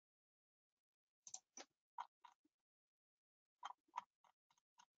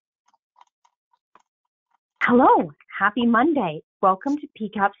Hello, happy Monday. Welcome to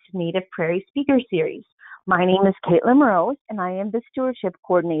PCAP's Native Prairie Speaker Series. My name is Caitlin Morose, and I am the Stewardship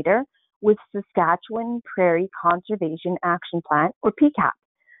Coordinator with Saskatchewan Prairie Conservation Action Plan, or PCAP.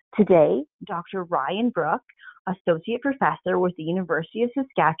 Today, Dr. Ryan Brook, Associate Professor with the University of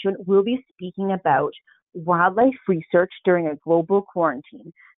Saskatchewan, will be speaking about wildlife research during a global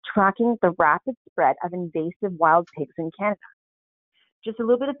quarantine, tracking the rapid spread of invasive wild pigs in Canada. Just a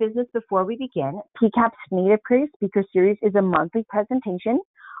little bit of business before we begin. PCAP's Native Prairie Speaker Series is a monthly presentation,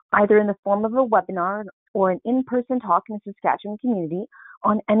 either in the form of a webinar or an in-person talk in the Saskatchewan community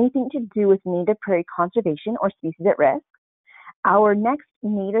on anything to do with Native Prairie conservation or species at risk. Our next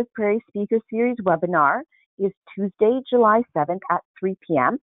Native Prairie Speaker Series webinar is Tuesday, July 7th at 3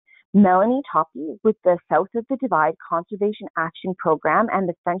 p.m. Melanie Toppy with the South of the Divide Conservation Action Program and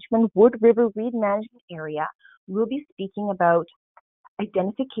the Frenchman Wood River Weed Management Area will be speaking about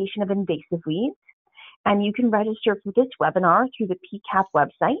identification of invasive weeds, and you can register for this webinar through the PCAP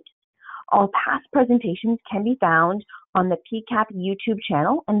website. All past presentations can be found on the PCAP YouTube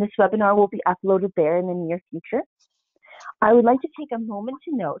channel, and this webinar will be uploaded there in the near future. I would like to take a moment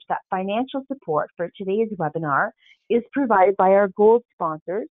to note that financial support for today's webinar is provided by our gold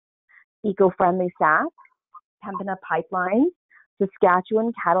sponsors, Eco-Friendly SAS, Pembina Pipelines,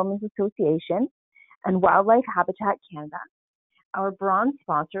 Saskatchewan Cattlemen's Association, and Wildlife Habitat Canada. Our bronze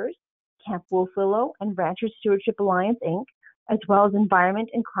sponsors, Camp Wolf Willow and Ranchers Stewardship Alliance, Inc., as well as Environment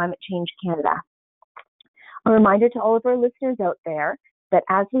and Climate Change Canada. A reminder to all of our listeners out there that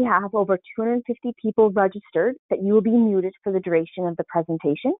as we have over 250 people registered, that you will be muted for the duration of the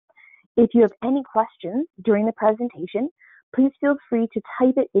presentation. If you have any questions during the presentation, please feel free to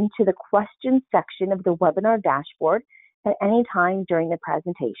type it into the questions section of the webinar dashboard at any time during the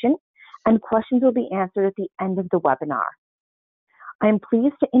presentation, and questions will be answered at the end of the webinar. I am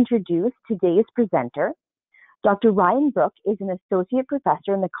pleased to introduce today's presenter. Dr. Ryan Brook is an Associate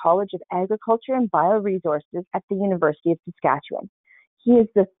Professor in the College of Agriculture and Bioresources at the University of Saskatchewan. He is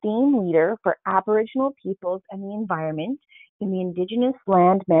the theme leader for Aboriginal Peoples and the Environment in the Indigenous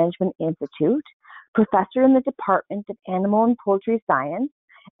Land Management Institute, professor in the Department of Animal and Poultry Science,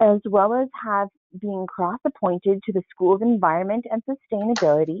 as well as have been cross-appointed to the School of Environment and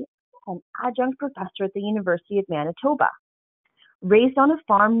Sustainability and adjunct professor at the University of Manitoba. Raised on a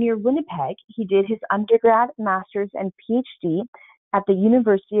farm near Winnipeg, he did his undergrad, master's, and PhD at the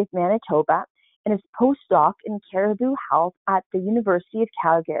University of Manitoba and his postdoc in caribou health at the University of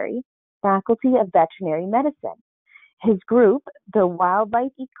Calgary, Faculty of Veterinary Medicine. His group, the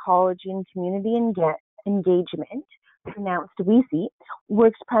Wildlife Ecology and Community Engagement, pronounced WECE,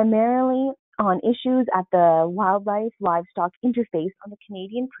 works primarily on issues at the wildlife-livestock interface on the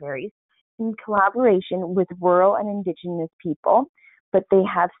Canadian prairies in collaboration with rural and Indigenous people, but they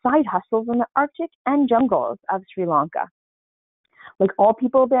have side hustles in the Arctic and jungles of Sri Lanka. Like all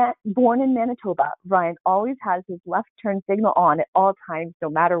people born in Manitoba, Ryan always has his left turn signal on at all times,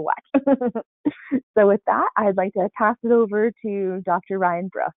 no matter what. So with that, I'd like to pass it over to Dr. Ryan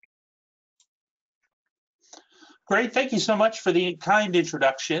Brook. Great, thank you so much for the kind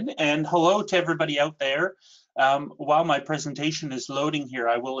introduction, and hello to everybody out there. While my presentation is loading here,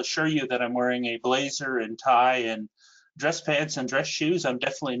 I will assure you that I'm wearing a blazer and tie and dress pants and dress shoes. I'm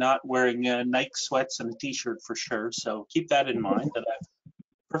definitely not wearing Nike sweats and a t-shirt for sure, so keep that in mind that I'm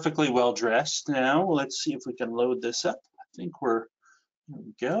perfectly well dressed. Now let's see if we can load this up. I think there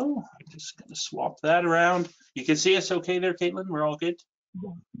we go. I'm just going to swap that around. You can see us okay there, Caitlin? We're all good?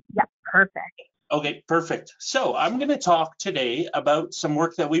 Yeah, perfect. Okay, perfect. So I'm going to talk today about some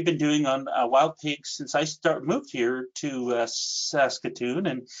work that we've been doing on wild pigs since I moved here to Saskatoon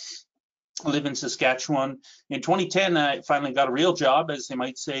and live in Saskatchewan. In 2010, I finally got a real job, as they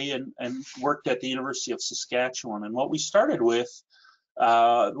might say, and worked at the University of Saskatchewan. And what we started with,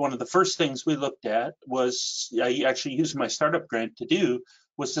 one of the first things we looked at was, I actually used my startup grant to do,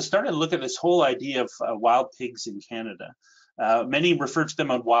 was to start to look at this whole idea of wild pigs in Canada. Many refer to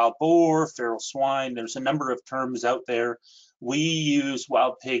them as wild boar, feral swine. There's a number of terms out there. We use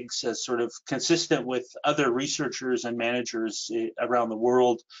wild pigs as sort of consistent with other researchers and managers around the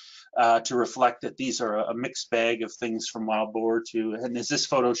world to reflect that these are a mixed bag of things from wild boar to, and as this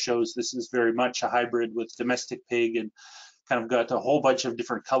photo shows, this is very much a hybrid with domestic pig and kind of got a whole bunch of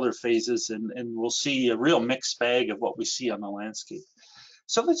different color phases, and we'll see a real mixed bag of what we see on the landscape.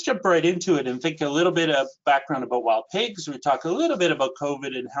 So let's jump right into it and think a little bit of background about wild pigs. We talk a little bit about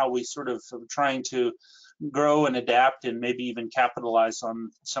COVID and how we sort of trying to grow and adapt and maybe even capitalize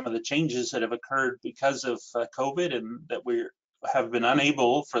on some of the changes that have occurred because of COVID, and that we have been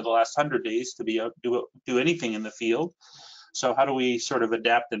unable for the last 100 days to do anything in the field. So how do we sort of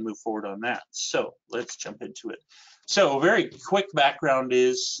adapt and move forward on that? So let's jump into it. So a very quick background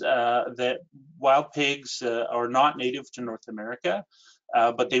is that wild pigs are not native to North America,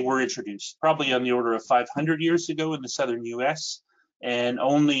 but they were introduced probably on the order of 500 years ago in the southern US, and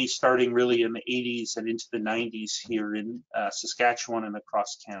only starting really in the 80s and into the 90s here in Saskatchewan and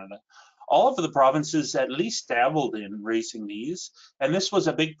across Canada. All of the provinces at least dabbled in raising these, and this was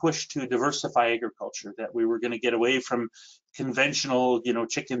a big push to diversify agriculture, that we were going to get away from conventional,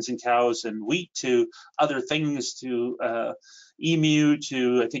 chickens and cows and wheat to other things, to emu,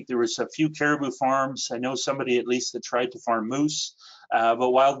 to I think there was a few caribou farms. I know somebody at least that tried to farm moose,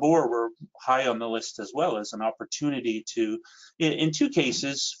 but wild boar were high on the list as well as an opportunity to, in two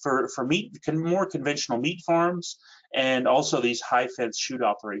cases, for meat, more conventional meat farms, and also these high fence shoot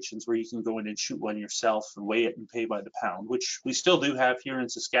operations where you can go in and shoot one yourself and weigh it and pay by the pound, which we still do have here in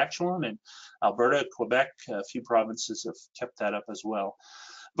Saskatchewan and Alberta, Quebec. A few provinces have kept that up as well.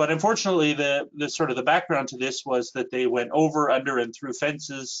 But unfortunately, the sort of the background to this was that they went over, under, and through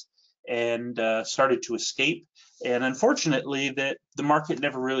fences and started to escape. And unfortunately, that the market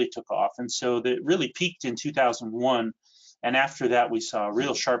never really took off. And so that really peaked in 2001. And after that, we saw a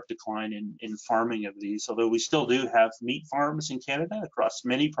real sharp decline in farming of these, although we still do have meat farms in Canada across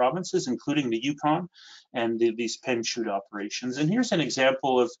many provinces, including the Yukon, and these pen shoot operations. And here's an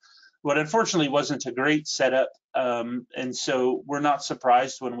example of what unfortunately wasn't a great setup. And so we're not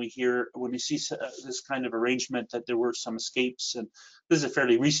surprised when we see this kind of arrangement that there were some escapes. And this is a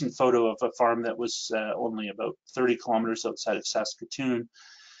fairly recent photo of a farm that was only about 30 kilometers outside of Saskatoon.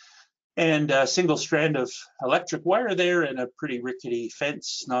 And a single strand of electric wire there and a pretty rickety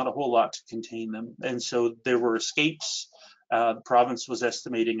fence, not a whole lot to contain them. And so there were escapes. The province was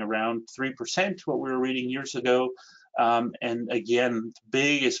estimating around 3%, what we were reading years ago. And again, the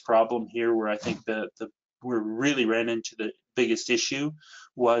biggest problem here, where I think we really ran into the biggest issue,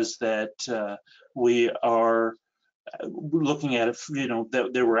 was that we are looking at, that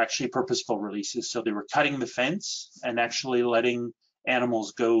there were actually purposeful releases. So they were cutting the fence and actually letting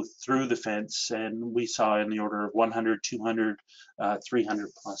animals go through the fence, and we saw in the order of 100, 200, 300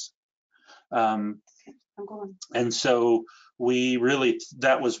 plus. And so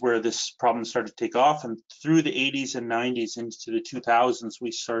that was where this problem started to take off. And through the 80s and 90s into the 2000s,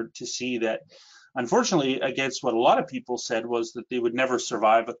 we started to see that, unfortunately, against what a lot of people said, was that they would never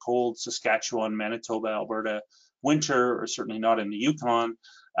survive a cold Saskatchewan, Manitoba, Alberta winter, or certainly not in the Yukon.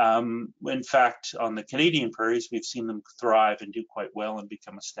 In fact, on the Canadian prairies, we've seen them thrive and do quite well and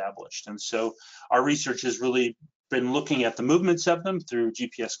become established. And so our research has really been looking at the movements of them through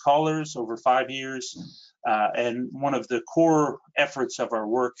GPS collars over 5 years. And one of the core efforts of our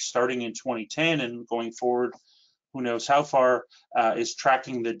work, starting in 2010 and going forward, who knows how far, is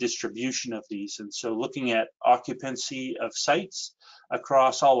tracking the distribution of these. And so looking at occupancy of sites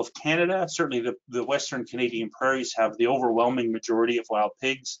across all of Canada. Certainly the Western Canadian prairies have the overwhelming majority of wild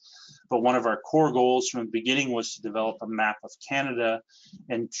pigs, but one of our core goals from the beginning was to develop a map of Canada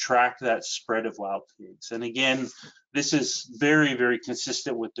and track that spread of wild pigs. And again, this is very, very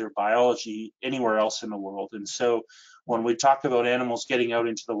consistent with their biology anywhere else in the world. And so when we talk about animals getting out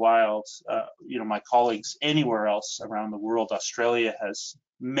into the wild, my colleagues anywhere else around the world, Australia has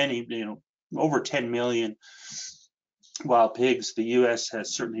many, over 10 million wild pigs. The US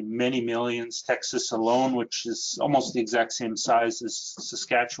has certainly many millions. Texas alone, which is almost the exact same size as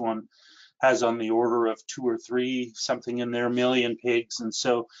Saskatchewan, has on the order of 2 or 3, something in there, million pigs. And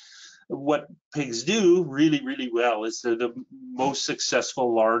so what pigs do really, really well is they're the most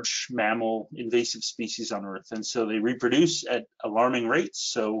successful large mammal invasive species on Earth. And so they reproduce at alarming rates.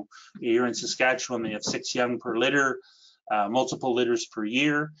 So here in Saskatchewan, they have 6 young per litter, multiple litters per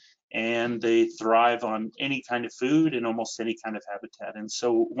year, and they thrive on any kind of food and almost any kind of habitat. And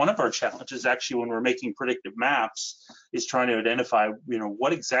so one of our challenges actually when we're making predictive maps is trying to identify,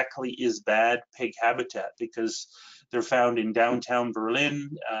 what exactly is bad pig habitat, because they're found in downtown Berlin,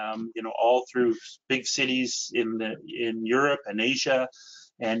 all through big cities in Europe and Asia,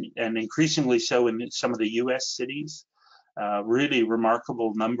 and increasingly so in some of the US cities. Really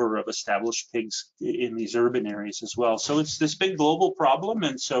remarkable number of established pigs in these urban areas as well. So it's this big global problem.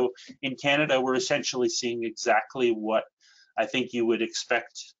 And so in Canada, we're essentially seeing exactly what I think you would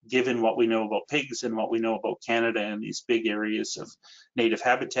expect, given what we know about pigs and what we know about Canada and these big areas of native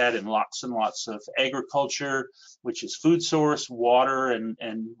habitat and lots of agriculture, which is food source, water, and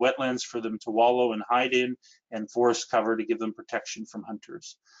wetlands for them to wallow and hide in, and forest cover to give them protection from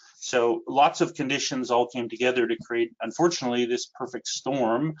hunters. So lots of conditions all came together to create, unfortunately, this perfect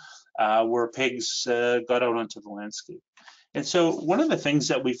storm where pigs got out onto the landscape. And so one of the things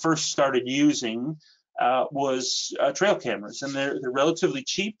that we first started using was trail cameras, and they're relatively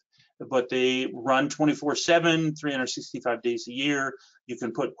cheap, but they run 24/7, 365 days a year. You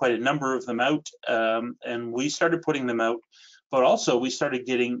can put quite a number of them out, and we started putting them out, but also we started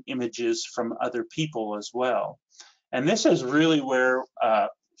getting images from other people as well. And this is really where,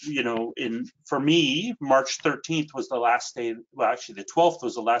 for me, March 13th was the last day. Well, actually, the 12th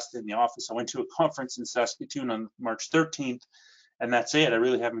was the last day in the office. I went to a conference in Saskatoon on March 13th, and that's it. I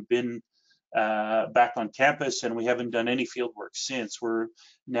really haven't been back on campus, and we haven't done any field work since. We're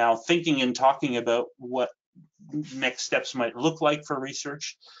now thinking and talking about what next steps might look like for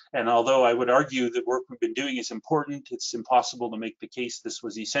research. And although I would argue the work we've been doing is important, it's impossible to make the case this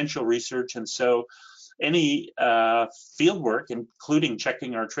was essential research. And so any field work, including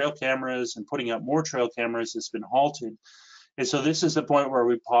checking our trail cameras and putting out more trail cameras, has been halted. And so this is the point where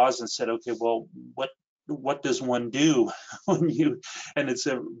we paused and said, okay, well, what does one do when and it's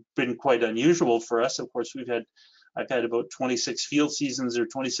been quite unusual for us. Of course, I've had about 26 field seasons or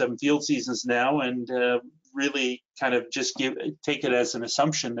 27 field seasons now, and really kind of just take it as an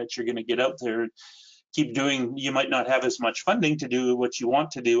assumption that you're going to get out there and keep doing. You might not have as much funding to do what you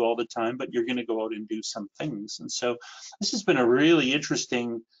want to do all the time, but you're going to go out and do some things. And so this has been a really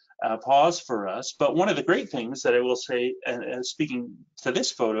interesting pause for us. But one of the great things that I will say, speaking to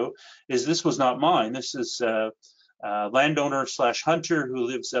this photo, is this was not mine. This is landowner / hunter who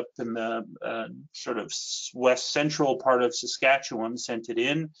lives up in the sort of west central part of Saskatchewan sent it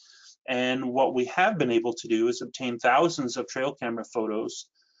in. And what we have been able to do is obtain thousands of trail camera photos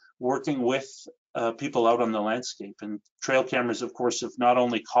working with people out on the landscape. And trail cameras, of course, have not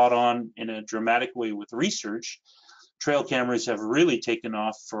only caught on in a dramatic way with research, trail cameras have really taken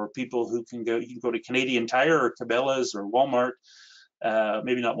off for people who can go. You can go to Canadian Tire or Cabela's or Walmart.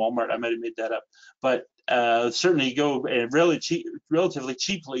 Maybe not Walmart, I might have made that up, but certainly go and relatively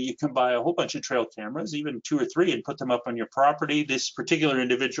cheaply. You can buy a whole bunch of trail cameras, even 2 or 3, and put them up on your property. This particular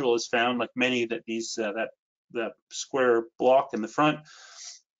individual has found, like many, that that square block in the front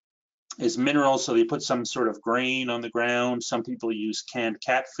is minerals, so they put some sort of grain on the ground. Some people use canned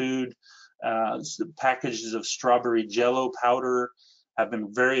cat food. Packages of strawberry jello powder have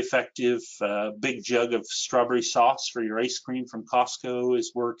been very effective. Big jug of strawberry sauce for your ice cream from Costco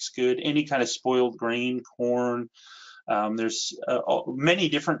works good. Any kind of spoiled grain, corn. There's many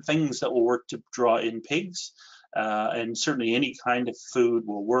different things that will work to draw in pigs. And certainly any kind of food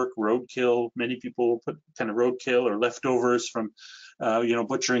will work. Roadkill, many people will put kind of roadkill or leftovers from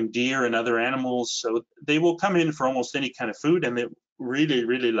butchering deer and other animals. So they will come in for almost any kind of food, and they really,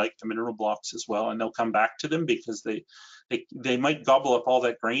 really like the mineral blocks as well. And they'll come back to them because they might gobble up all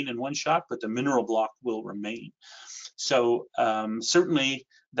that grain in one shot, but the mineral block will remain. So certainly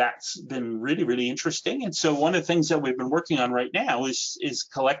that's been really, really interesting. And so one of the things that we've been working on right now is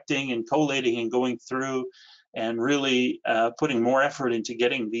collecting and collating and going through and really putting more effort into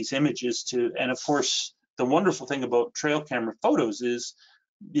getting these images to. And of course, the wonderful thing about trail camera photos is,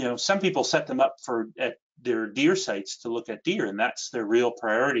 some people set them up at their deer sites to look at deer, and that's their real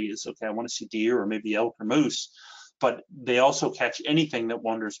priority is, okay, I want to see deer or maybe elk or moose, but they also catch anything that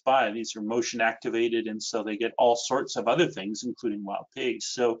wanders by. These are motion activated, and so they get all sorts of other things, including wild pigs.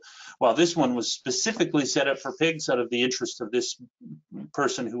 So while this one was specifically set up for pigs out of the interest of this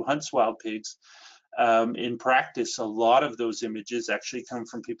person who hunts wild pigs, in practice, a lot of those images actually come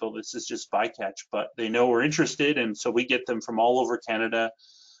from people. This is just bycatch, but they know we're interested, and so we get them from all over Canada.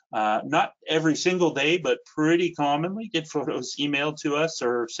 Not every single day, but pretty commonly get photos emailed to us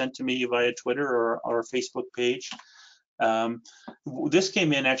or sent to me via Twitter or our Facebook page. This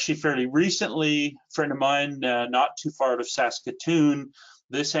came in actually fairly recently. A friend of mine, not too far out of Saskatoon,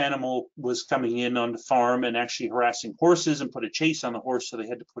 this animal was coming in on the farm and actually harassing horses and put a chase on the horse, so they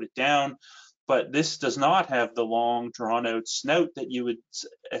had to put it down. But this does not have the long, drawn-out snout that you would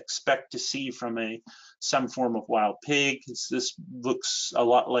expect to see from some form of wild pig. This looks a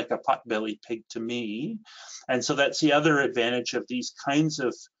lot like a pot-bellied pig to me. And so that's the other advantage of these kinds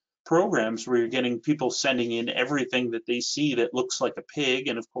of programs, where you're getting people sending in everything that they see that looks like a pig.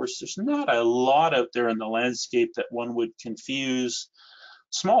 And of course, there's not a lot out there in the landscape that one would confuse.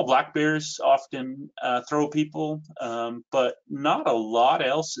 Small black bears often throw people, but not a lot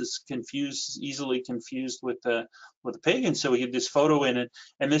else is easily confused with a pig. And so we get this photo in it,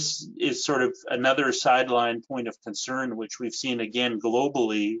 and this is sort of another sideline point of concern, which we've seen again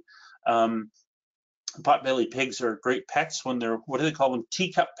globally. Pot-bellied pigs are great pets when they're, what do they call them,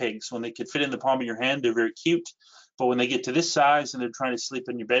 teacup pigs. When they could fit in the palm of your hand, they're very cute. But when they get to this size and they're trying to sleep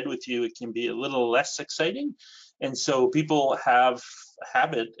in your bed with you, it can be a little less exciting. And so people have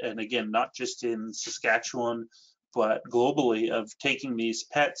habit, and again, not just in Saskatchewan, but globally, of taking these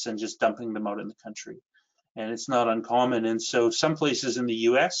pets and just dumping them out in the country. And it's not uncommon. And so some places in the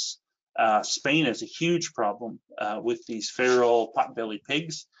US, Spain has a huge problem with these feral pot-bellied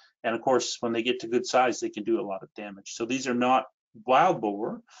pigs. And of course, when they get to good size, they can do a lot of damage. So these are not wild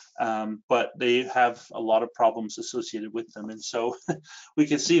boar, but they have a lot of problems associated with them. And so we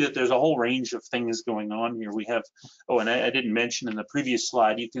can see that there's a whole range of things going on here. We have, oh, and I didn't mention in the previous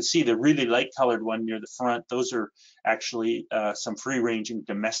slide, you can see the really light colored one near the front. Those are actually some free-ranging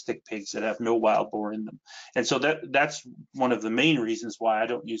domestic pigs that have no wild boar in them. And so that's one of the main reasons why I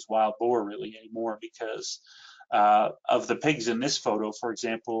don't use wild boar really anymore, because of the pigs in this photo, for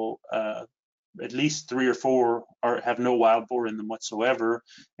example, at least 3 or 4 have no wild boar in them whatsoever,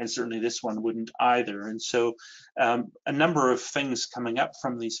 and certainly this one wouldn't either. And so a number of things coming up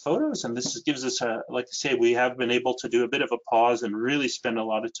from these photos, and this gives us like I say, we have been able to do a bit of a pause and really spend a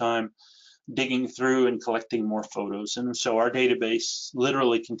lot of time digging through and collecting more photos. And so our database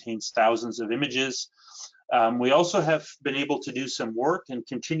literally contains thousands of images. We also have been able to do some work and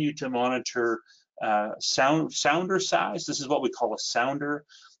continue to monitor sounder size. This is what we call a sounder.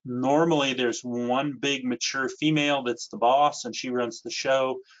 Normally there's one big mature female that's the boss and she runs the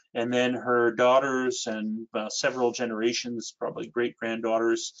show, and then her daughters and several generations, probably great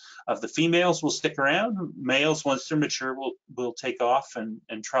granddaughters of the females, will stick around. Males, once they're mature, will take off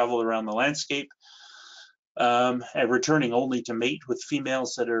and travel around the landscape, and returning only to mate with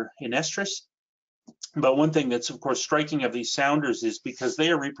females that are in estrus. But one thing that's of course striking of these sounders is because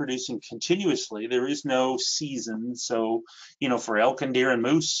they are reproducing continuously, there is no season. So, you know, for elk and deer and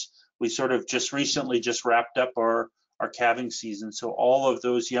moose, we sort of just recently just wrapped up our calving season. So all of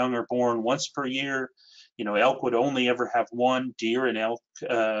those young are born once per year. You know, elk would only ever have one, deer and elk,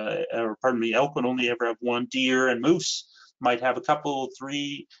 or pardon me, elk would only ever have one, deer and moose might have a couple,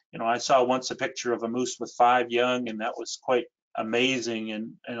 3. You know, I saw once a picture of a moose with 5 young, and that was quite amazing,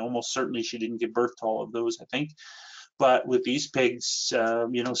 and almost certainly she didn't give birth to all of those, I think. But with these pigs,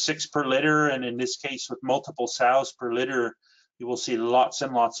 you know, 6 per litter, and in this case with multiple sows per litter, you will see lots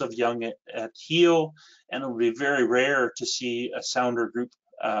and lots of young at heel, and it will be very rare to see a sounder group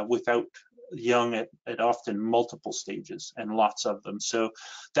without young at often multiple stages, and lots of them. So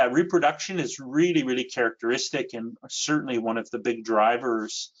that reproduction is really, really characteristic, and certainly one of the big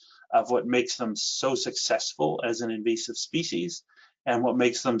drivers of what makes them so successful as an invasive species, and what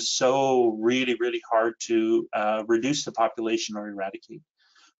makes them so really, really hard to reduce the population or eradicate.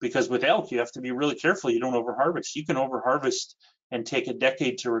 Because with elk, you have to be really careful you don't overharvest. You can overharvest and take a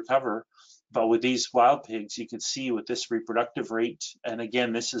decade to recover, but with these wild pigs, you can see with this reproductive rate, and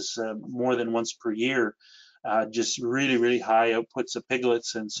again, this is more than once per year, just really, really high outputs of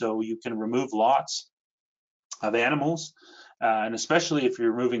piglets, and so you can remove lots of animals. And especially if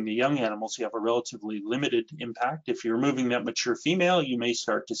you're removing the young animals, you have a relatively limited impact. If you're removing that mature female, you may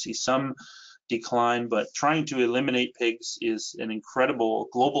start to see some decline, but trying to eliminate pigs is an incredible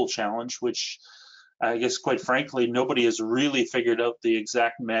global challenge, which I guess, quite frankly, nobody has really figured out the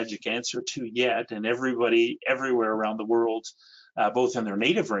exact magic answer to yet. And everybody everywhere around the world, both in their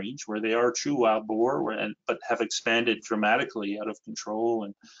native range, where they are true wild boar, but have expanded dramatically out of control.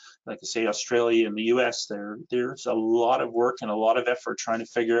 And like I say, Australia and the US, there's a lot of work and a lot of effort trying to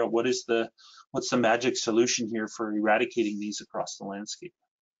figure out what's the magic solution here for eradicating these across the landscape.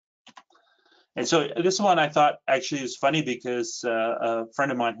 And so this one I thought actually was funny because a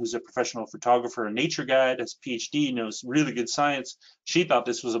friend of mine who's a professional photographer and nature guide, has a PhD, knows really good science. She thought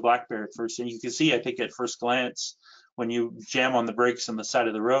this was a black bear at first. And you can see, I think at first glance, when you jam on the brakes on the side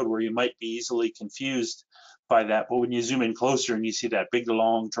of the road, where you might be easily confused by that. But when you zoom in closer and you see that big,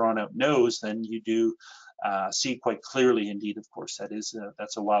 long, drawn out nose, then you do see quite clearly, indeed, of course,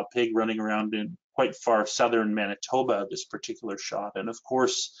 that's a wild pig running around in quite far southern Manitoba, this particular shot. And of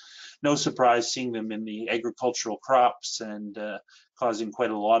course, no surprise seeing them in the agricultural crops and causing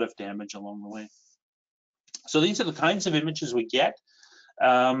quite a lot of damage along the way. So these are the kinds of images we get.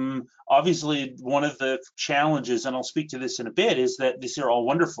 Obviously, one of the challenges, and I'll speak to this in a bit, is that these are all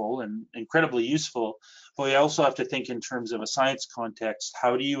wonderful and incredibly useful, but we also have to think in terms of a science context.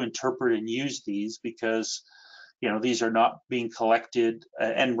 How do you interpret and use these? Because these are not being collected,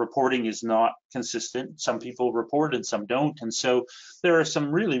 and reporting is not consistent. Some people report and some don't. And so there are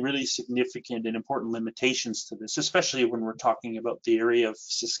some really, really significant and important limitations to this, especially when we're talking about the area of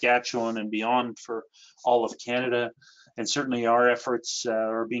Saskatchewan and beyond for all of Canada. And certainly our efforts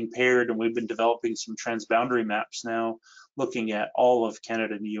are being paired, and we've been developing some transboundary maps now, looking at all of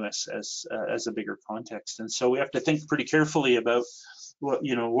Canada and the US as a bigger context. And so we have to think pretty carefully about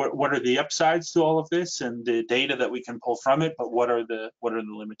what are the upsides to all of this and the data that we can pull from it, but what are the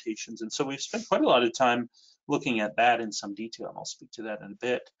limitations? And so we've spent quite a lot of time looking at that in some detail, and I'll speak to that in a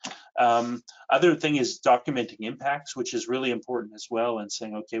bit. Other thing is documenting impacts, which is really important as well, and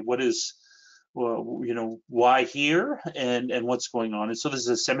saying, okay, what is, well, you know, why here, and what's going on. And so this is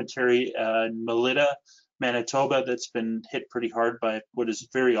a cemetery in Melita, Manitoba, that's been hit pretty hard by what is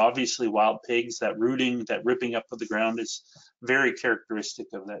very obviously wild pigs. That rooting, that ripping up of the ground is very characteristic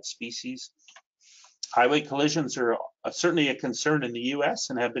of that species. Highway collisions are certainly a concern in the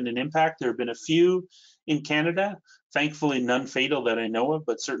US and have been an impact. There have been a few in Canada, thankfully none fatal that I know of,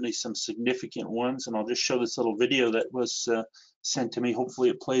 but certainly some significant ones. And I'll just show this little video that was sent to me. Hopefully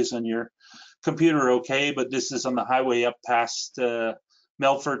it plays on your computer okay, but this is on the highway up past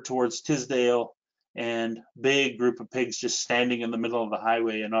Melfort towards Tisdale, and big group of pigs just standing in the middle of the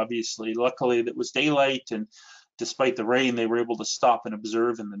highway. And obviously, luckily, it was daylight, and despite the rain, they were able to stop and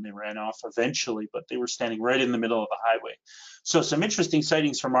observe, and then they ran off eventually, but they were standing right in the middle of the highway. So some interesting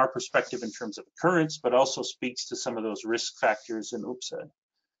sightings from our perspective in terms of occurrence, but also speaks to some of those risk factors. And oops, I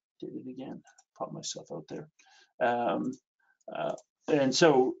did it again, popped myself out there. And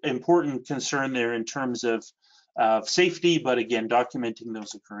so important concern there in terms of safety, but again, documenting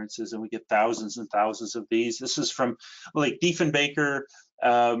those occurrences, and we get thousands and thousands of these. This is from Lake Diefenbaker.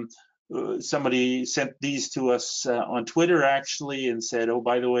 Somebody sent these to us on Twitter actually, and said, oh,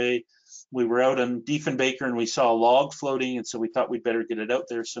 by the way, we were out on Diefenbaker and we saw a log floating, and so we thought we'd better get it out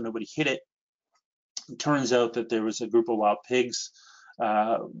there so nobody hit it. It turns out that there was a group of wild pigs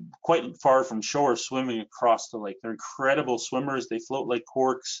quite far from shore swimming across the lake. They're incredible swimmers. They float like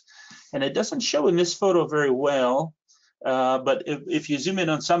corks, and it doesn't show in this photo very well, but if you zoom in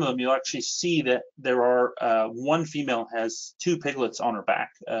on some of them, you'll actually see that there are one female has two piglets on her back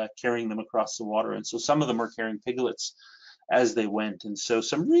carrying them across the water, and so some of them are carrying piglets as they went. And so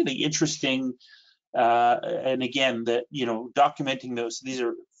some really interesting and again, that, you know, documenting those, these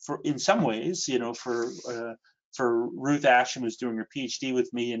are for, in some ways, you know, for Ruth Asham, who's doing her PhD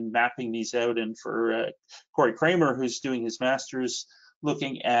with me and mapping these out, and for Corey Kramer, who's doing his master's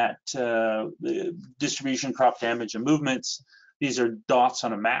looking at the distribution, crop damage, and movements. These are dots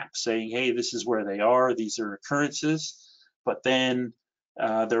on a map saying, hey, this is where they are. These are occurrences. But then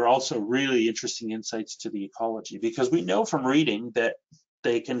they're also really interesting insights to the ecology, because we know from reading that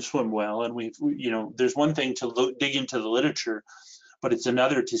they can swim well. And you know, there's one thing to dig into the literature, but it's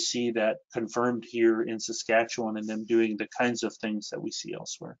another to see that confirmed here in Saskatchewan and them doing the kinds of things that we see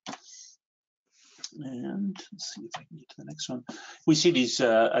elsewhere. And let's see if I can get to the next one. We see these,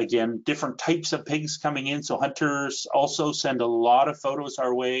 again, different types of pigs coming in. So hunters also send a lot of photos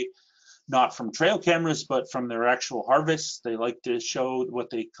our way, not from trail cameras, but from their actual harvests. They like to show what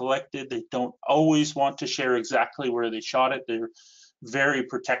they collected. They don't always want to share exactly where they shot it. They're very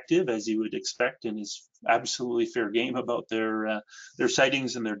protective, as you would expect, and is absolutely fair game about their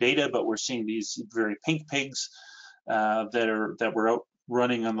sightings and their data. But we're seeing these very pink pigs that were out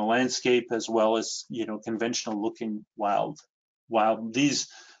running on the landscape, as well as, you know, conventional looking wild.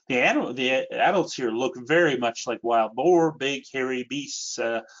 The adults here look very much like wild boar, big hairy beasts.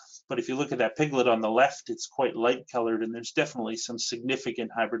 But if you look at that piglet on the left, it's quite light colored, and there's definitely some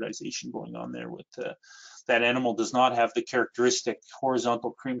significant hybridization going on there with that animal does not have the characteristic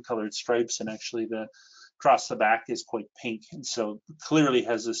horizontal cream colored stripes, and actually the across the back is quite pink, and so clearly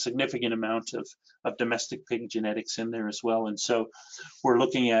has a significant amount of domestic pig genetics in there as well. And so we're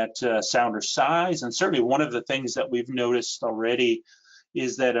looking at sounder size, and certainly one of the things that we've noticed already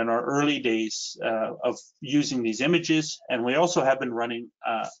is that in our early days of using these images, and we also have been running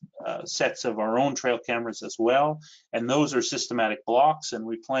sets of our own trail cameras as well, and those are systematic blocks, and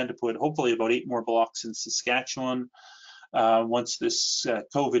we plan to put hopefully about 8 more blocks in Saskatchewan once this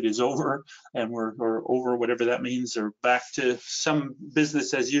COVID is over, and we're over whatever that means, or back to some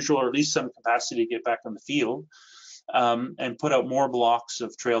business as usual, or at least some capacity to get back on the field, and put out more blocks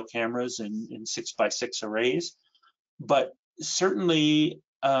of trail cameras in 6x6 arrays. But certainly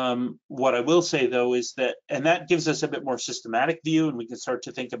what I will say though is that, and that gives us a bit more systematic view, and we can start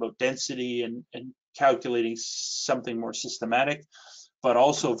to think about density and calculating something more systematic, but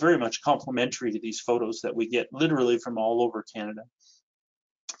also very much complementary to these photos that we get literally from all over Canada.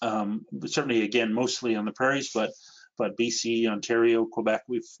 Certainly, again, mostly on the prairies, but BC, Ontario, Quebec,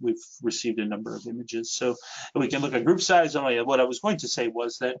 we've received a number of images. So we can look at group size. What I was going to say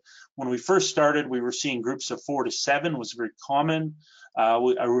was that when we first started, we were seeing groups of 4 to 7 was very common. I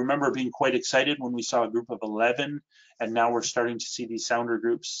remember being quite excited when we saw a group of 11, and now we're starting to see these sounder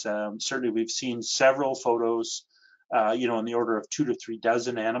groups. Certainly, we've seen several photos, you know, in the order of 2 to 3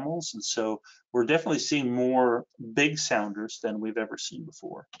 dozen animals, and so we're definitely seeing more big sounders than we've ever seen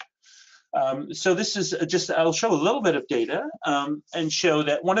before. So this is just, I'll show a little bit of data and show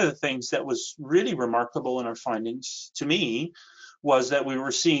that one of the things that was really remarkable in our findings to me was that we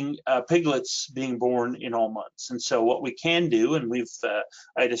were seeing piglets being born in all months. And so what we can do, and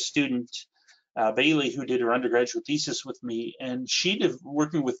I had a student, Bailey, who did her undergraduate thesis with me, and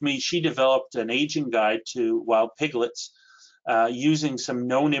working with me, she developed an aging guide to wild piglets using some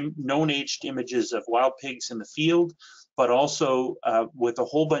known aged images of wild pigs in the field, but also with a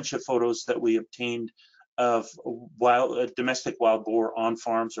whole bunch of photos that we obtained of domestic wild boar on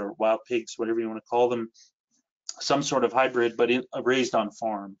farms, or wild pigs, whatever you want to call them, some sort of hybrid, but raised on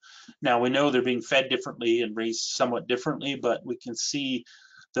farm. Now we know they're being fed differently and raised somewhat differently, but we can see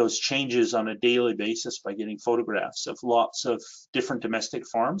those changes on a daily basis by getting photographs of lots of different domestic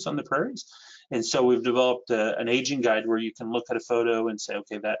farms on the prairies. And so we've developed an aging guide where you can look at a photo and say,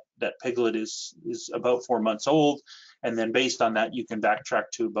 okay, that piglet is about 4 months old. And then based on that, you can backtrack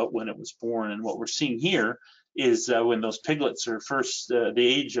to about when it was born. And what we're seeing here is when those piglets are first, the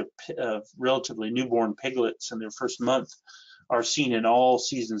age of relatively newborn piglets in their first month are seen in all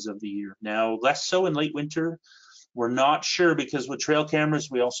seasons of the year. Now, less so in late winter. We're not sure, because with trail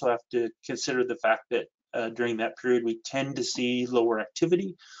cameras, we also have to consider the fact that during that period, we tend to see lower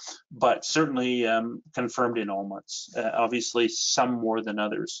activity, but certainly confirmed in all months, obviously some more than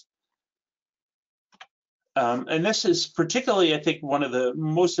others. And this is particularly, I think, one of the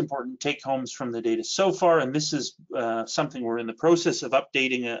most important take-homes from the data so far, and this is something we're in the process of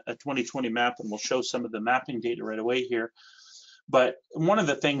updating a 2020 map, and we'll show some of the mapping data right away here. But one of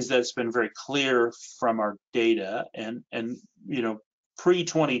the things that's been very clear from our data, and you know,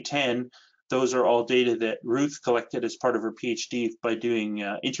 pre-2010, those are all data that Ruth collected as part of her PhD by doing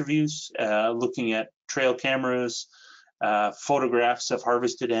interviews, looking at trail cameras, photographs of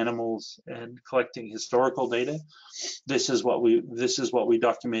harvested animals, and collecting historical data. This is what we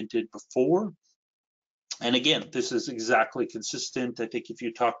documented before. And again, this is exactly consistent. I think if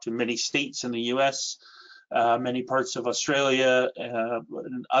you talk to many states in the US, many parts of Australia,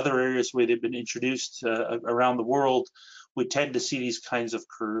 and other areas where they've been introduced around the world, we tend to see these kinds of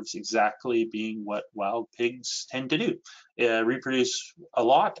curves exactly being what wild pigs tend to do, reproduce a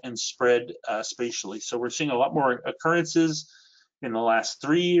lot and spread spatially. So we're seeing a lot more occurrences in the last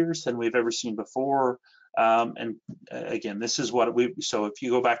 3 years than we've ever seen before. And again, this is what so if you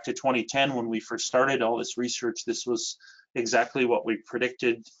go back to 2010, when we first started all this research, this was exactly what we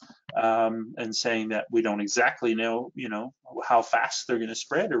predicted, and saying that we don't exactly know, how fast they're going to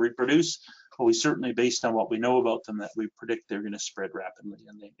spread or reproduce, but we certainly, based on what we know about them, that we predict they're going to spread rapidly,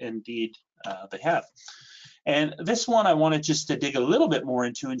 and indeed they have. And this one I wanted just to dig a little bit more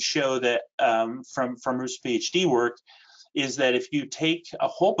into and show that from Ruth's PhD work, is that if you take a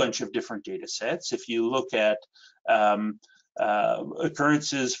whole bunch of different data sets, if you look at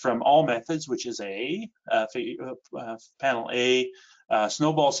occurrences from all methods, which is panel A,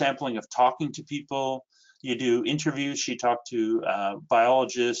 snowball sampling of talking to people, you do interviews. She talked to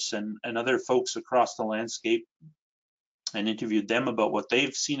biologists and other folks across the landscape and interviewed them about what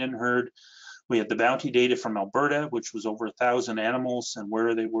they've seen and heard. We had the bounty data from Alberta, which was over 1,000 animals and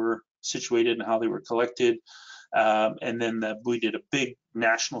where they were situated and how they were collected. And then we did a big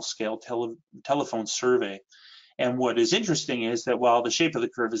national scale telephone survey. And what is interesting is that while the shape of the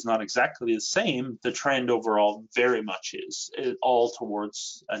curve is not exactly the same, the trend overall very much is all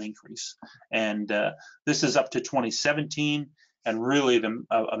towards an increase. And this is up to 2017. And really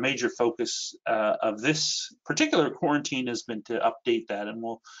a major focus of this particular quarantine has been to update that. And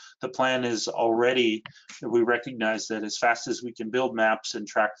the plan is already, we recognize that as fast as we can build maps and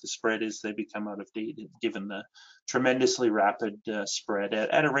track the spread as they become out of date, given the tremendously rapid spread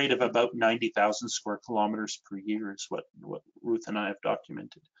at a rate of about 90,000 square kilometers per year is what Ruth and I have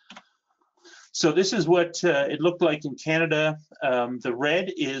documented. So this is what it looked like in Canada.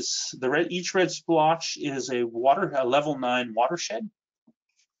 Each red splotch is a level 9 watershed.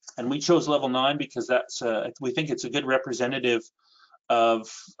 And we chose level 9 because we think it's a good representative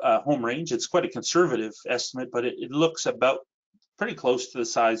of home range. It's quite a conservative estimate, but it looks about pretty close to the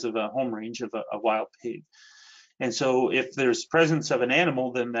size of a home range of a wild pig. And so if there's presence of an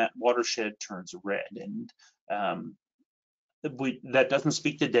animal, then that watershed turns red. And that doesn't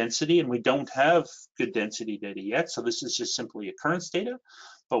speak to density, and we don't have good density data yet. So this is just simply occurrence data.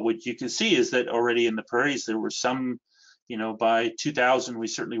 But what you can see is that already in the prairies, there were some, by 2000, we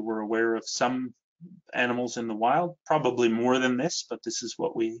certainly were aware of some animals in the wild, probably more than this, but this is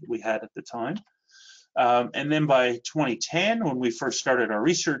what we had at the time. And then by 2010, when we first started our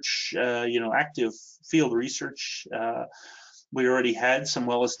research, active field research, we already had some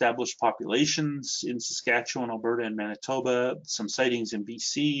well-established populations in Saskatchewan, Alberta, and Manitoba, some sightings in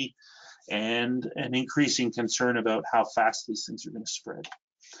BC, and an increasing concern about how fast these things are going to spread.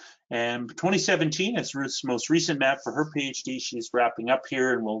 And 2017 is Ruth's most recent map for her PhD. She's wrapping up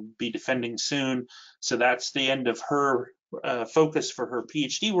here and will be defending soon. So that's the end of her focus for her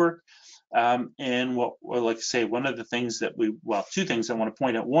PhD work. And like I say, one of the things that two things I want to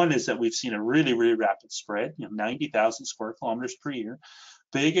point out. One is that we've seen a really, really rapid spread, 90,000 square kilometers per year,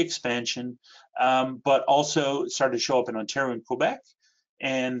 big expansion, but also it started to show up in Ontario and Quebec.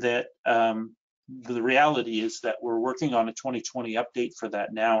 And that the reality is that we're working on a 2020 update for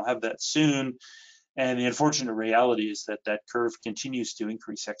that now, have that soon. And the unfortunate reality is that that curve continues to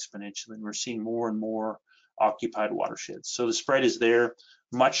increase exponentially, and we're seeing more and more occupied watersheds. So the spread is there,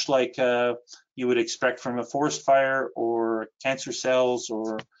 much like you would expect from a forest fire or cancer cells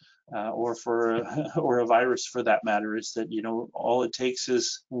or a virus for that matter, is that, all it takes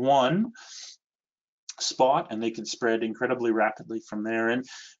is one spot and they can spread incredibly rapidly from there. And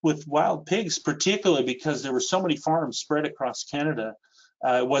with wild pigs, particularly because there were so many farms spread across Canada,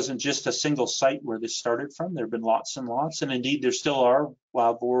 it wasn't just a single site where this started from. There have been lots and lots, and indeed there still are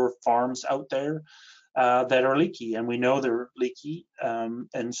wild boar farms out there that are leaky, and we know they're leaky and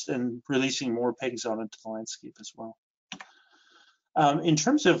releasing more pigs out into the landscape as well. In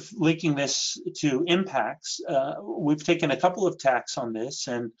terms of linking this to impacts, we've taken a couple of tacks on this,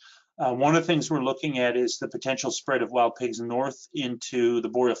 and one of the things we're looking at is the potential spread of wild pigs north into the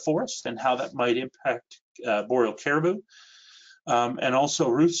boreal forest and how that might impact boreal caribou. And also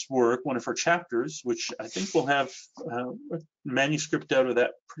Ruth's work, one of her chapters, which I think we'll have a manuscript out of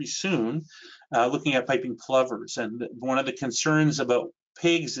that pretty soon, looking at piping plovers. And one of the concerns about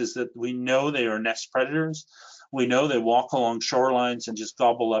pigs is that we know they are nest predators. We know they walk along shorelines and just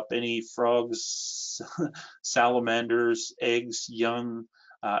gobble up any frogs, salamanders, eggs, young,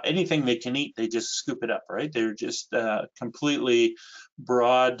 anything they can eat, they just scoop it up, right? They're just completely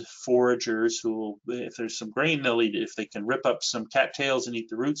broad foragers who, if there's some grain, they'll eat it. If they can rip up some cattails and eat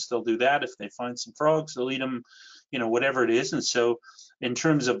the roots, they'll do that. If they find some frogs, they'll eat them, whatever it is. And so in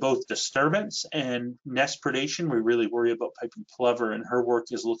terms of both disturbance and nest predation, we really worry about piping plover, and her work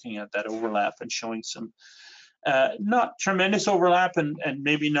is looking at that overlap and showing some not tremendous overlap and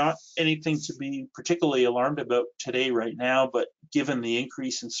maybe not anything to be particularly alarmed about today right now, but given the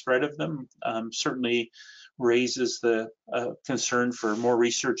increase in spread of them, certainly raises the concern for more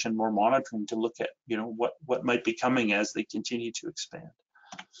research and more monitoring to look at what might be coming as they continue to expand.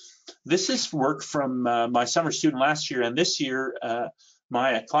 This is work from my summer student last year, and this year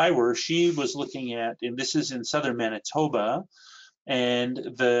Maya Kleiwer, she was looking at, and this is in southern Manitoba, and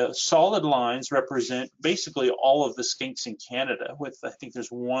the solid lines represent basically all of the skinks in Canada, with, I think there's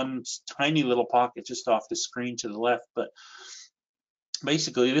one tiny little pocket just off the screen to the left, but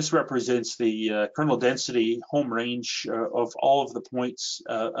basically this represents the kernel density home range of all of the points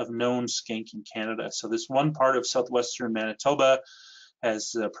of known skink in Canada. So this one part of southwestern Manitoba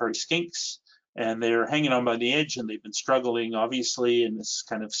has prairie skinks, and they're hanging on by the edge, and they've been struggling, obviously, and this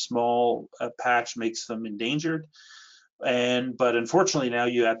kind of small patch makes them endangered. But unfortunately now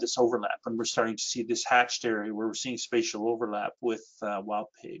you have this overlap, and we're starting to see this hatched area where we're seeing spatial overlap with wild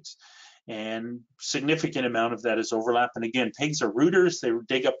pigs, and significant amount of that is overlap. And again, pigs are rooters. They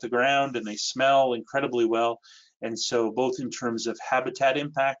dig up the ground and they smell incredibly well, and so both in terms of habitat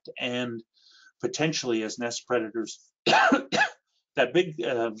impact and potentially as nest predators. That big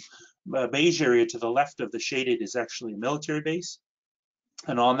beige area to the left of the shaded is actually a military base.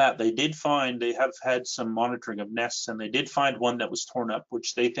 And on that, they have had some monitoring of nests, and they did find one that was torn up,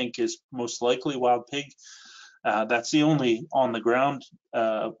 which they think is most likely wild pig. That's the only on the ground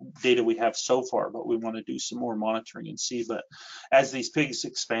data we have so far, but we want to do some more monitoring and see. But as these pigs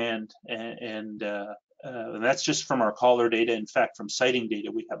expand, and that's just from our collar data. In fact, from sighting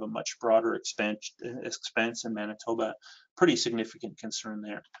data, we have a much broader expanse in Manitoba. Pretty significant concern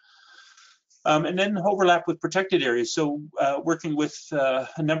there. And then overlap with protected areas. So working with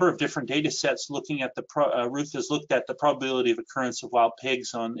a number of different data sets, looking at Ruth has looked at the probability of occurrence of wild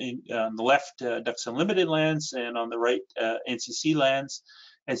pigs on the left, Ducks Unlimited lands, and on the right, NCC lands,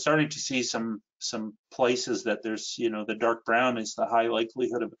 and starting to see some places that there's, the dark brown is the high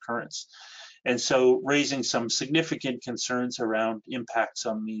likelihood of occurrence. And so raising some significant concerns around impacts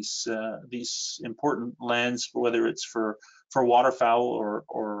on these important lands, whether it's for waterfowl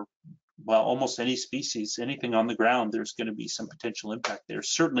or well, almost any species, anything on the ground, there's going to be some potential impact there.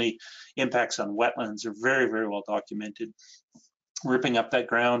 Certainly impacts on wetlands are very, very well documented. Ripping up that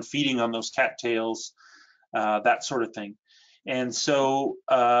ground, feeding on those cattails, that sort of thing. And so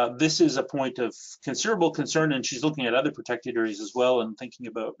this is a point of considerable concern, and she's looking at other protected areas as well, and thinking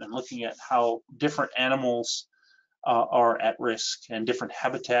about and looking at how different animals are at risk, and different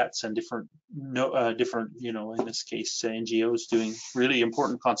habitats and different, you know, in this case, NGOs doing really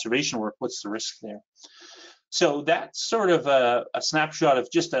important conservation work. What's the risk there? So that's sort of a snapshot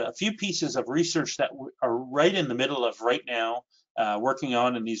of just a few pieces of research that are right in the middle of right now, working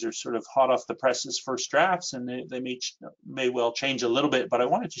on, and these are sort of hot off the presses first drafts, and they may well change a little bit, but I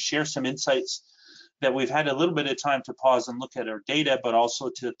wanted to share some insights that we've had a little bit of time to pause and look at our data, but also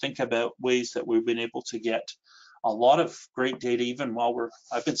to think about ways that we've been able to get a lot of great data, even while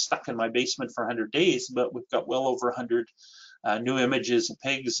I've been stuck in my basement for 100 days, but we've got well over 100 new images of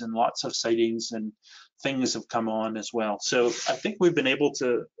pigs, and lots of sightings and things have come on as well. So I think we've been able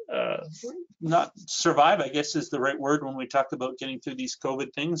to not survive, I guess is the right word when we talk about getting through these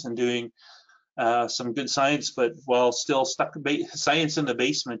COVID things and doing some good science, but while still stuck, science in the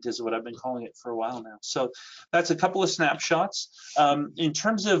basement is what I've been calling it for a while now. So that's a couple of snapshots. In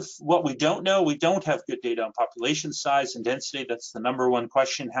terms of what we don't know, we don't have good data on population size and density. That's the #1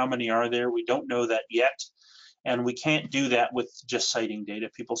 question. How many are there? We don't know that yet. And we can't do that with just sighting data,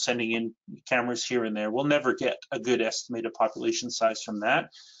 people sending in cameras here and there. We'll never get a good estimate of population size from that.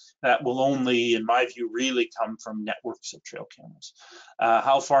 That will only, in my view, really come from networks of trail cameras.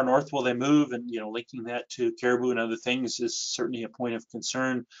 How far north will they move? And, you know, linking that to caribou and other things is certainly a point of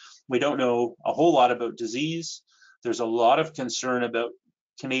concern. We don't know a whole lot about disease. There's a lot of concern about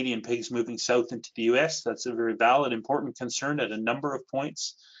Canadian pigs moving south into the US. That's a very valid, important concern at a number of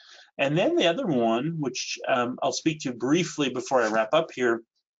points. And then the other one, which I'll speak to briefly before I wrap up here,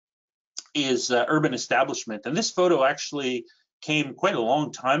 is urban establishment. And this photo actually came quite a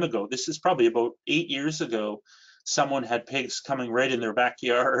long time ago. This is probably about 8 years ago. Someone had pigs coming right in their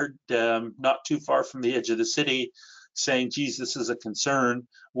backyard, not too far from the edge of the city, saying, geez, this is a concern.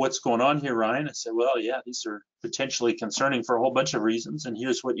 What's going on here, Ryan? I said, well, yeah, these are potentially concerning for a whole bunch of reasons, and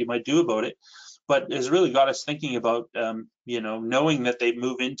here's what you might do about it. But it's really got us thinking about, you know, knowing that they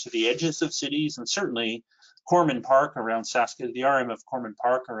move into the edges of cities, and certainly Corman Park around Saskatoon, the RM of Corman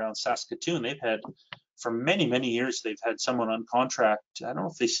Park around Saskatoon, they've had, for many, many years, they've had someone on contract. I don't know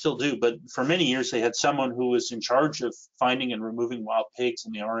if they still do, but for many years, they had someone who was in charge of finding and removing wild pigs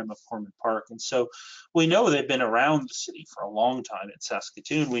in the RM of Corman Park. And so we know they've been around the city for a long time in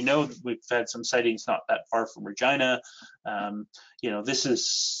Saskatoon. We know we've had some sightings not that far from Regina. You know, this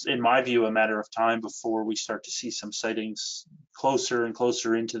is, in my view, a matter of time before we start to see some sightings closer and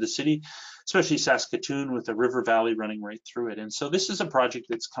closer into the city, especially Saskatoon with the river valley running right through it. And so this is a project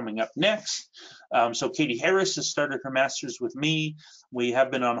that's coming up next. So Katie Harris has started her master's with me. We have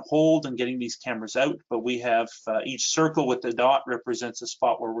been on hold and getting these cameras out, but we have each circle with the dot represents a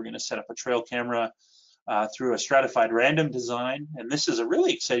spot where we're going to set up a trail camera through a stratified random design. And this is a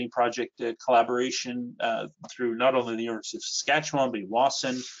really exciting project, collaboration through not only the University of Saskatchewan, but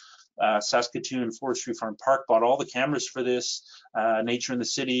Eurasian, Saskatoon Forestry Farm Park bought all the cameras for this, Nature in the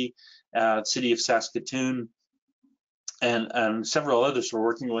City, City of Saskatoon, and several others we're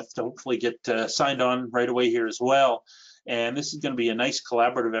working with to hopefully get signed on right away here as well. And this is going to be a nice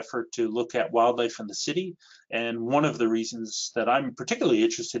collaborative effort to look at wildlife in the city. And one of the reasons that I'm particularly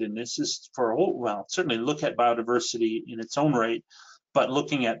interested in this is for a whole, well, certainly look at biodiversity in its own right, but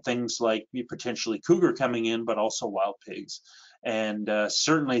looking at things like potentially cougar coming in, but also wild pigs. And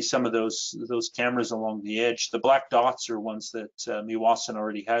certainly some of those cameras along the edge, the black dots are ones that Meewasin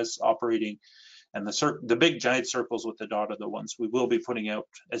already has operating. And the big giant circles with the dot are the ones we will be putting out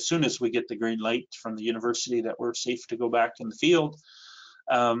as soon as we get the green light from the university that we're safe to go back in the field,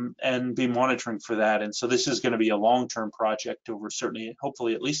 and be monitoring for that. And so this is going to be a long-term project over certainly,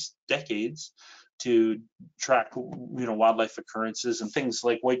 hopefully at least decades, to track, you know, wildlife occurrences, and things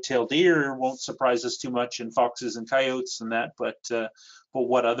like white-tailed deer won't surprise us too much, and foxes and coyotes and that, but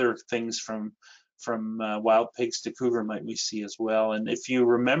what other things from wild pigs to cougar might we see as well. And if you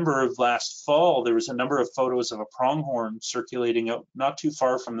remember last fall, there was a number of photos of a pronghorn circulating out not too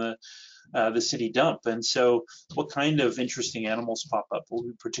far from the city dump. And so what kind of interesting animals pop up will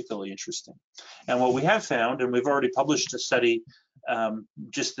be particularly interesting. And what we have found, and we've already published a study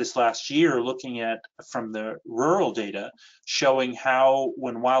just this last year looking at from the rural data, showing how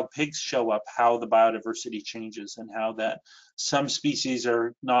when wild pigs show up, how the biodiversity changes, and how that some species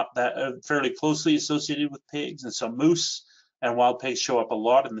are not that fairly closely associated with pigs. And so moose and wild pigs show up a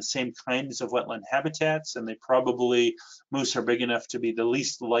lot in the same kinds of wetland habitats, and moose are big enough to be the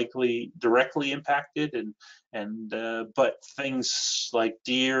least likely directly impacted, but things like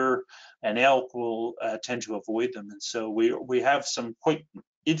deer and elk will tend to avoid them. And so we have some quite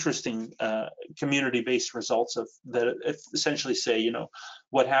interesting community-based results of that essentially say, you know,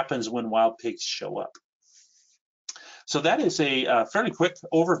 what happens when wild pigs show up. So that is a fairly quick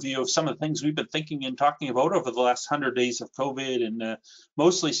overview of some of the things we've been thinking and talking about over the last 100 days of COVID, and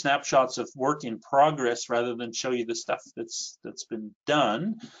mostly snapshots of work in progress rather than show you the stuff that's been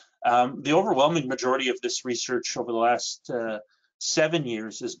done. The overwhelming majority of this research over the last 7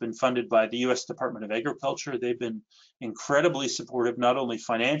 years has been funded by the U.S. Department of Agriculture. They've been incredibly supportive, not only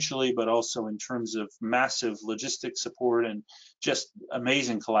financially, but also in terms of massive logistics support and just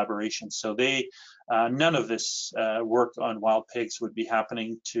amazing collaboration. So they, none of this work on wild pigs would be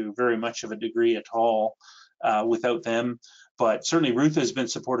happening to very much of a degree at all without them. But certainly Ruth has been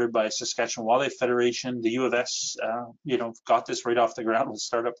supported by Saskatchewan Wildlife Federation. The U of S, got this right off the ground with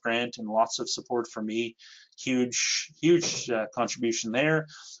startup grant and lots of support from me. Huge contribution there.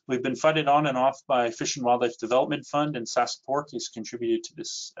 We've been funded on and off by Fish and Wildlife Development Fund, and Sask Pork has contributed to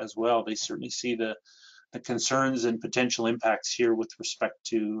this as well. They certainly see the concerns and potential impacts here with respect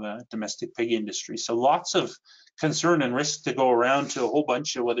to domestic pig industry. So lots of concern and risk to go around to a whole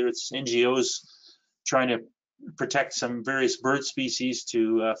bunch of, whether it's NGOs trying to protect some various bird species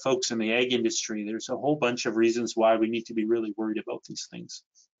to folks in the ag industry. There's a whole bunch of reasons why we need to be really worried about these things.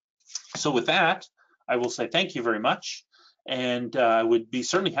 So with that, I will say thank you very much. And I would be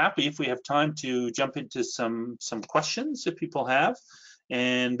certainly happy if we have time to jump into some questions if people have,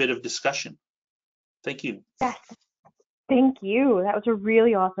 and a bit of discussion. Thank you. Yes, thank you. That was a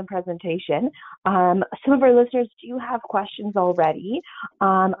really awesome presentation. Some of our listeners do have questions already.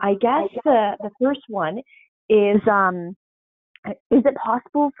 I guess the first one is it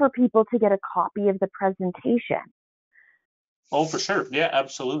possible for people to get a copy of the presentation? Oh, for sure. Yeah,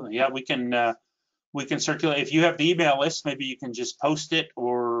 absolutely. Yeah, we can circulate. If you have the email list, maybe you can just post it,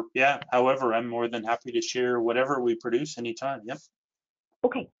 or however, I'm more than happy to share whatever we produce anytime. Yep.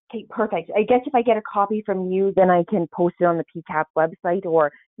 Okay, perfect. I guess if I get a copy from you, then I can post it on the PCAP website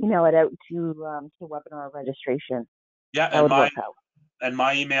or email it out to webinar registration. Yeah, that would work out. And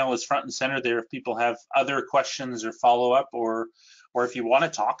my email is front and center there if people have other questions or follow up, or if you want to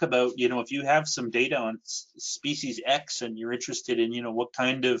talk about, if you have some data on species X and you're interested in, what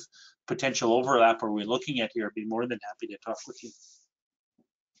kind of potential overlap are we looking at here, I'd be more than happy to talk with you.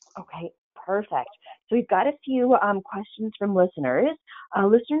 Okay, perfect. So we've got a few questions from listeners. A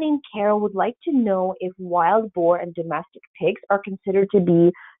listener named Carol would like to know if wild boar and domestic pigs are considered to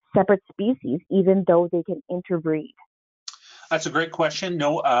be separate species, even though they can interbreed. That's a great question.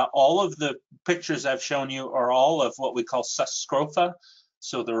 No, all of the pictures I've shown you are all of what we call scrofa.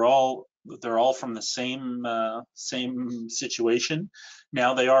 So they're all from the same situation.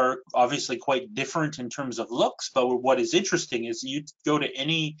 Now they are obviously quite different in terms of looks, but what is interesting is you go to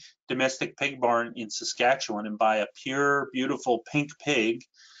any domestic pig barn in Saskatchewan and buy a pure, beautiful pink pig,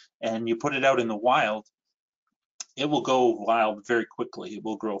 and you put it out in the wild, it will go wild very quickly. It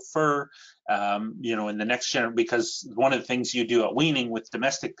will grow fur, in the next generation, because one of the things you do at weaning with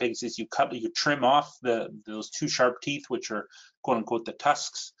domestic pigs is you trim off those two sharp teeth, which are quote unquote the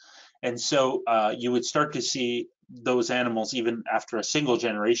tusks. And so you would start to see those animals, even after a single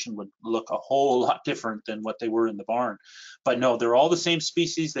generation, would look a whole lot different than what they were in the barn. But no, they're all the same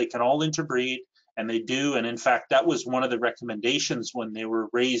species. They can all interbreed, and they do. And in fact, that was one of the recommendations when they were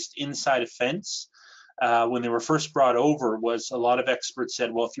raised inside a fence. When they were first brought over, was a lot of experts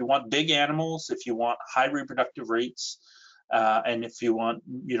said, well, if you want big animals, if you want high reproductive rates, and if you want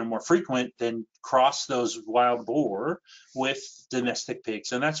more frequent, then cross those wild boar with domestic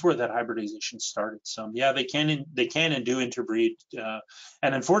pigs, and that's where that hybridization started. So yeah, they can and do interbreed,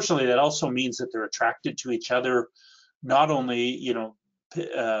 and unfortunately, that also means that they're attracted to each other. Not only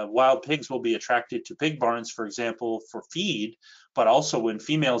wild pigs will be attracted to pig barns, for example, for feed, but also when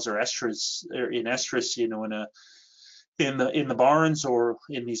females are in estrus, in the barns or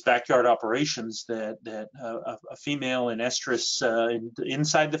in these backyard operations, that a female in estrus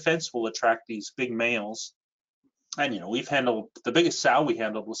inside the fence will attract these big males. And we've handled, the biggest sow we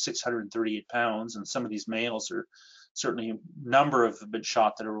handled was 638 pounds, and some of these males are certainly, a number of have been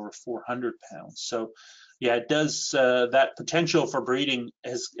shot that are over 400 pounds. So yeah, it does, that potential for breeding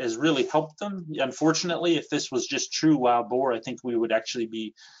has really helped them. Unfortunately, if this was just true wild boar, I think we would actually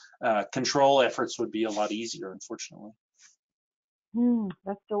be, control efforts would be a lot easier, unfortunately.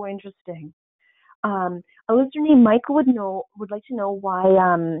 That's so interesting. A listener named Michael would like to know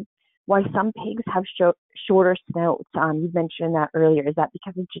why some pigs have shorter snouts. You mentioned that earlier. Is that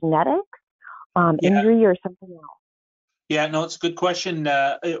because of genetics, injury, or something else? Yeah, no, it's a good question.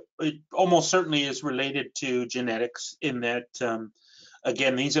 It almost certainly is related to genetics, in that,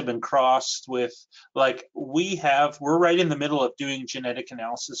 again, these have been crossed with, we're right in the middle of doing genetic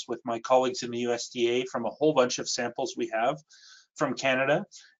analysis with my colleagues in the USDA from a whole bunch of samples we have from Canada.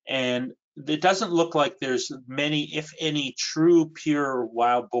 And it doesn't look like there's many, if any, true pure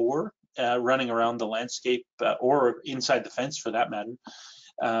wild boar running around the landscape or inside the fence for that matter.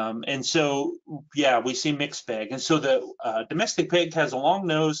 And so, yeah, we see mixed bag. And so the domestic pig has a long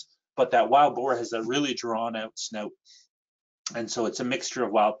nose, but that wild boar has a really drawn out snout. And so it's a mixture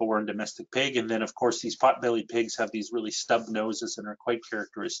of wild boar and domestic pig. And then, of course, these pot-bellied pigs have these really stubbed noses and are quite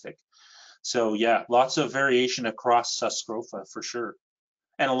characteristic. So, yeah, lots of variation across scrofa for sure.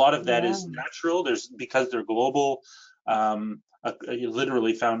 And a lot of that Yeah. is natural. Because they're global. You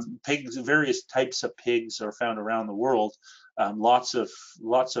literally found pigs, various types of pigs are found around the world. Lots of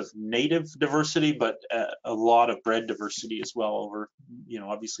native diversity, but a lot of bred diversity as well over,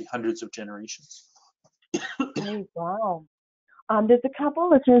 obviously hundreds of generations. Hey, wow. There's a couple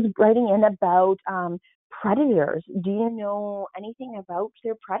listeners writing in about predators. Do you know anything about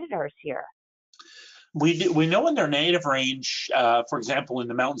their predators here? We know in their native range, for example, in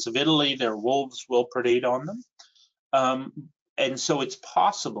the mountains of Italy, their wolves will predate on them. And so it's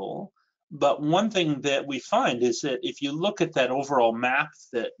possible. But one thing that we find is that if you look at that overall map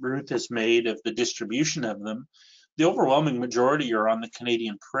that Ruth has made of the distribution of them, the overwhelming majority are on the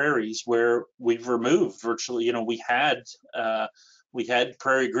Canadian prairies, where we've removed virtually, we had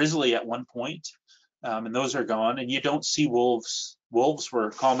prairie grizzly at one point, and those are gone, and you don't see wolves. Wolves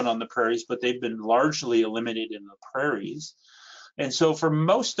were common on the prairies, but they've been largely eliminated in the prairies. And so for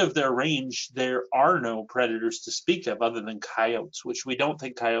most of their range, there are no predators to speak of other than coyotes, which we don't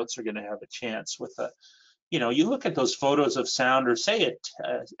think coyotes are going to have a chance with you look at those photos of sounder, say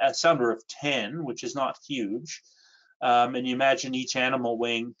a sounder of 10, which is not huge, and you imagine each animal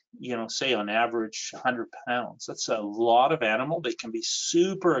weighing, say on average 100 pounds. That's a lot of animal. They can be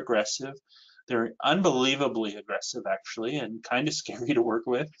super aggressive. They're unbelievably aggressive, actually, and kind of scary to work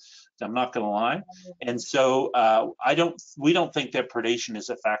with. I'm not going to lie. And so we don't think that predation is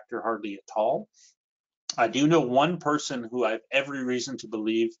a factor hardly at all. I do know one person who I have every reason to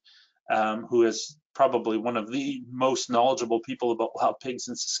believe, who is probably one of the most knowledgeable people about wild pigs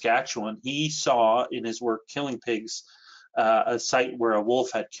in Saskatchewan. He saw in his work killing pigs a site where a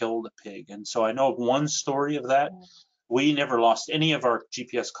wolf had killed a pig. And so I know of one story of that. We never lost any of our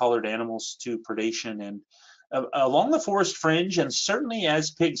GPS collared animals to predation, and along the forest fringe, and certainly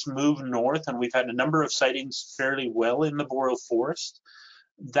as pigs move north, and we've had a number of sightings fairly well in the boreal forest,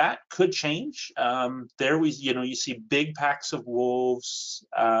 that could change. You see big packs of wolves.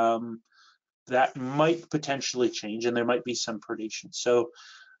 That might potentially change, and there might be some predation. So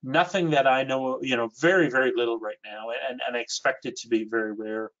nothing that I know, very, very little right now, and I expect it to be very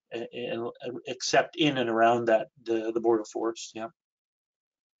rare, except in and around the boreal forest. Yeah.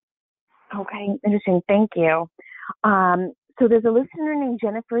 Okay, interesting. Thank you. So there's a listener named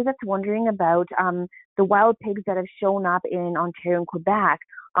Jennifer that's wondering about the wild pigs that have shown up in Ontario and Quebec.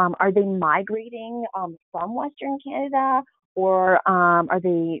 Are they migrating from Western Canada, or are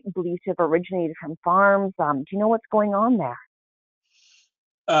they believed to have originated from farms? Do you know what's going on there?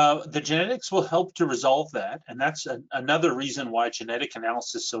 The genetics will help to resolve that, and that's another reason why genetic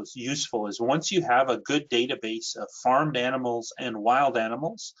analysis is so useful. Is once you have a good database of farmed animals and wild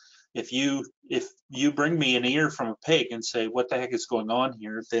animals, if you bring me an ear from a pig and say what the heck is going on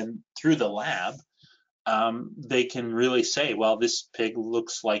here, then through the lab, they can really say, well, this pig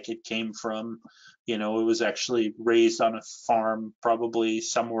looks like it came from, it was actually raised on a farm, probably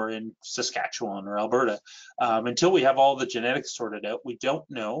somewhere in Saskatchewan or Alberta. Until we have all the genetics sorted out, we don't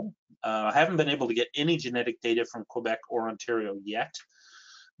know. I haven't been able to get any genetic data from Quebec or Ontario yet,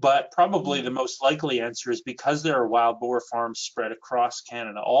 but probably the most likely answer is because there are wild boar farms spread across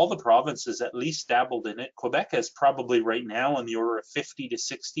Canada. All the provinces at least dabbled in it. Quebec is probably right now in the order of 50 to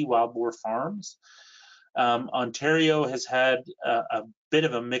 60 wild boar farms. Ontario has had a bit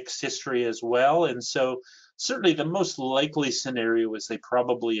of a mixed history as well, and so certainly the most likely scenario is they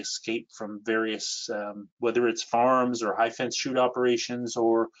probably escaped from various, whether it's farms or high fence shoot operations,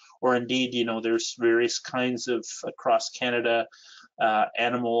 or indeed, there's various kinds of across Canada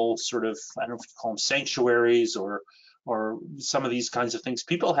animal sort of, I don't know if you call them sanctuaries or some of these kinds of things.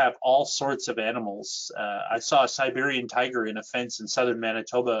 People have all sorts of animals. I saw a Siberian tiger in a fence in southern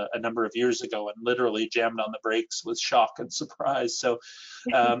Manitoba a number of years ago and literally jammed on the brakes with shock and surprise. So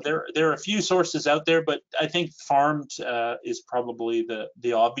there are a few sources out there, but I think farmed is probably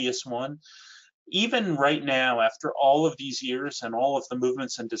the obvious one. Even right now, after all of these years and all of the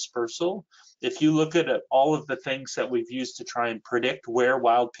movements and dispersal, if you look at all of the things that we've used to try and predict where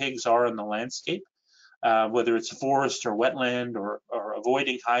wild pigs are in the landscape, whether it's forest or wetland or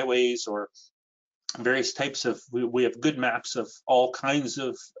avoiding highways or various types of, we have good maps of all kinds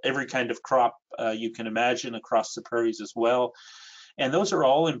of, every kind of crop you can imagine across the prairies as well. And those are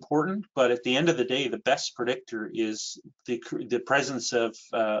all important, but at the end of the day, the best predictor is the presence of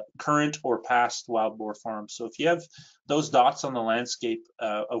current or past wild boar farms. So if you have those dots on the landscape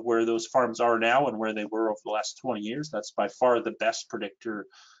of where those farms are now and where they were over the last 20 years, that's by far the best predictor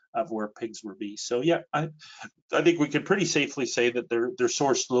of where pigs will be. So yeah, I think we can pretty safely say that they're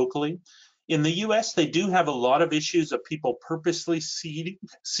sourced locally. In the US, they do have a lot of issues of people purposely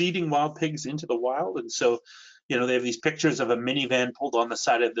seeding wild pigs into the wild. And so, you know, they have these pictures of a minivan pulled on the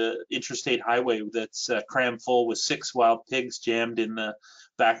side of the interstate highway that's crammed full with 6 wild pigs jammed in the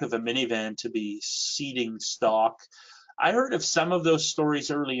back of a minivan to be seeding stock. I heard of some of those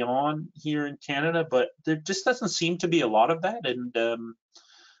stories early on here in Canada, but there just doesn't seem to be a lot of that. And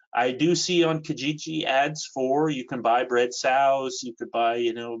I do see on Kijiji ads for you can buy bred sows, you could buy,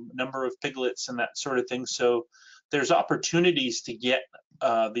 you know, number of piglets and that sort of thing. So there's opportunities to get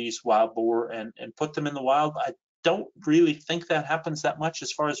these wild boar and put them in the wild. I don't really think that happens that much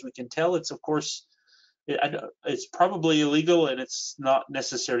as far as we can tell. It's of course, it's probably illegal and it's not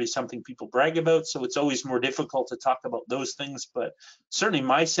necessarily something people brag about. So it's always more difficult to talk about those things. But certainly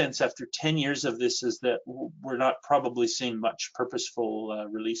my sense after 10 years of this is that we're not probably seeing much purposeful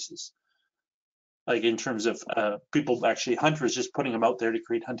releases, like in terms of people actually, hunters just putting them out there to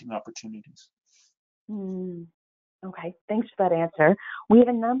create hunting opportunities. Okay, thanks for that answer. We have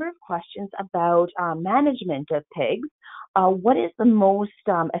a number of questions about management of pigs. What is the most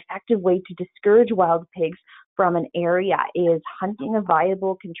effective way to discourage wild pigs from an area? Is hunting a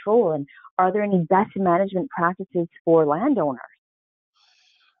viable control? And are there any best management practices for landowners?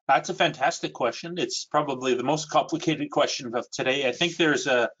 That's a fantastic question. It's probably the most complicated question of today. I think there's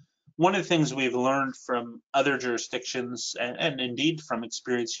one of the things we've learned from other jurisdictions and indeed from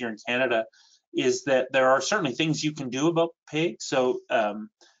experience here in Canada is that there are certainly things you can do about pigs. So,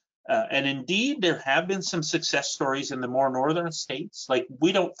 and indeed, there have been some success stories in the more northern states. Like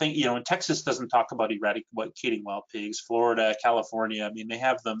we don't think, you know, and Texas doesn't talk about eradicating wild pigs. Florida, California, I mean, they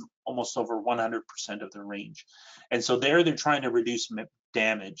have them almost over 100% of their range. And so they're trying to reduce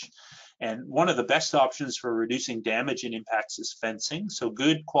damage. And one of the best options for reducing damage and impacts is fencing. So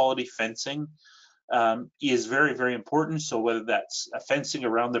good quality fencing is very, very important. So whether that's a fencing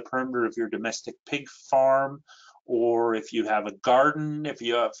around the perimeter of your domestic pig farm, or if you have a garden, if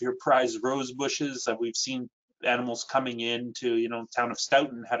you have your prized rose bushes, we've seen animals coming into, you know, town of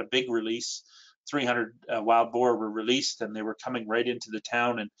Stoughton had a big release, 300 wild boar were released and they were coming right into the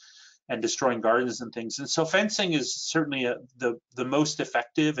town and destroying gardens and things. And so fencing is certainly the most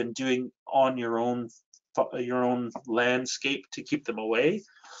effective, and doing on your own landscape to keep them away.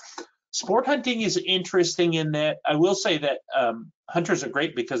 Sport hunting is interesting in that I will say that hunters are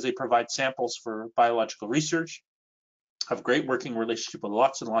great because they provide samples for biological research, have great working relationship with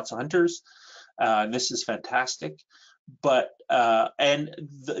lots and lots of hunters, and this is fantastic. But and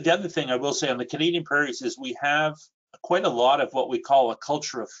the other thing I will say on the Canadian prairies is we have quite a lot of what we call a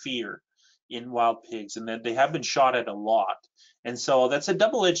culture of fear in wild pigs, and that they have been shot at a lot. And so that's a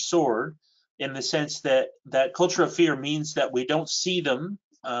double-edged sword in the sense that that culture of fear means that we don't see them.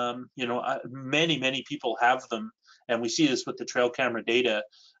 You know, many people have them, and we see this with the trail camera data.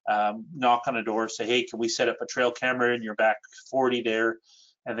 Knock on a door, say, hey, can we set up a trail camera in your back 40 there?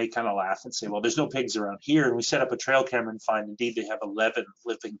 And they kind of laugh and say, well, there's no pigs around here. And we set up a trail camera and find indeed they have 11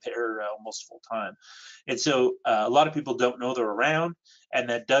 living there almost full time. And so a lot of people don't know they're around, and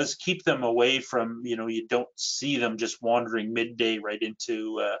that does keep them away from, you know, you don't see them just wandering midday right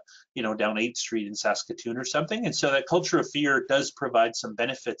into, you know, down 8th Street in Saskatoon or something. And so that culture of fear does provide some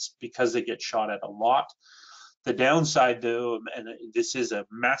benefits because they get shot at a lot. The downside, though, and this is a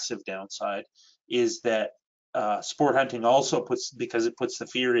massive downside, is that sport hunting also because it puts the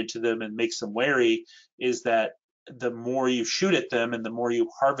fear into them and makes them wary, is that the more you shoot at them and the more you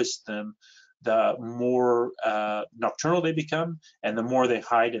harvest them, the more nocturnal they become, and the more they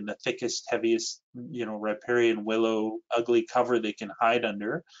hide in the thickest, heaviest, you know, riparian willow, ugly cover they can hide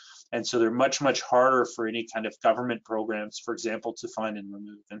under. And so they're much, much harder for any kind of government programs, for example, to find and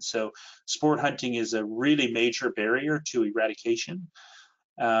remove. And so sport hunting is a really major barrier to eradication.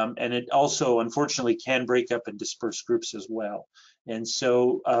 And it also, unfortunately, can break up and disperse groups as well. And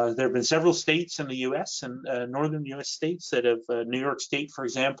so there have been several states in the US and northern US states that have, New York State, for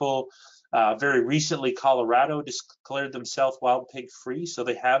example, very recently, Colorado declared themselves wild pig free. So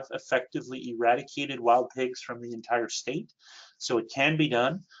they have effectively eradicated wild pigs from the entire state. So it can be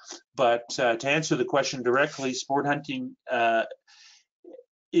done. But to answer the question directly, sport hunting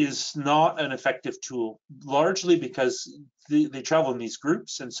is not an effective tool, largely because they travel in these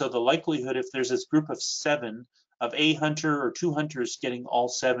groups. And so the likelihood, if there's this group of 7, of a hunter or 2 hunters getting all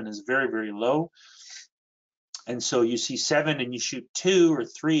 7 is very, very low. And so you see 7 and you shoot 2 or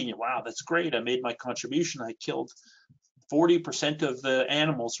 3 and you, wow, that's great. I made my contribution. I killed 40% of the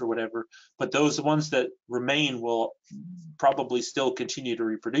animals or whatever, but those ones that remain will probably still continue to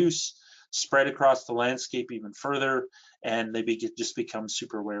reproduce, spread across the landscape even further, and they just become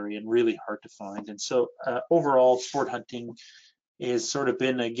super wary and really hard to find. And so overall, sport hunting has sort of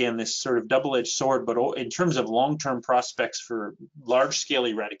been, again, this sort of double-edged sword, but in terms of long-term prospects for large-scale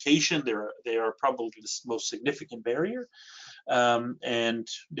eradication, they are probably the most significant barrier, and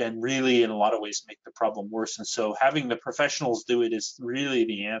really in a lot of ways make the problem worse. And so having the professionals do it is really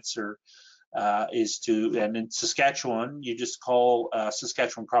the answer. And in Saskatchewan, you just call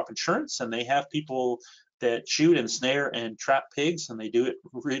Saskatchewan Crop Insurance, and they have people that shoot and snare and trap pigs, and they do it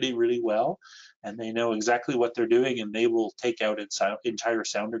really, really well. And they know exactly what they're doing, and they will take out entire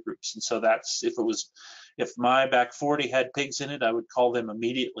sounder groups. And so that's, if my back 40 had pigs in it, I would call them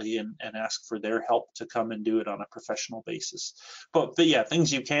immediately and ask for their help to come and do it on a professional basis. But yeah,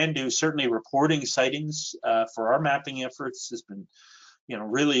 things you can do, certainly reporting sightings for our mapping efforts has been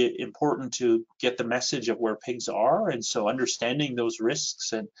really important to get the message of where pigs are. And so understanding those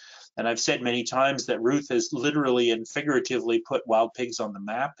risks, and I've said many times that Ruth has literally and figuratively put wild pigs on the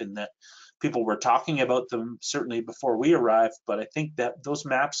map, and that people were talking about them certainly before we arrived, but I think that those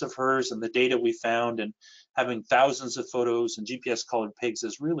maps of hers and the data we found and having thousands of photos and GPS colored pigs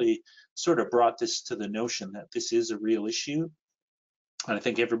has really sort of brought this to the notion that this is a real issue. And I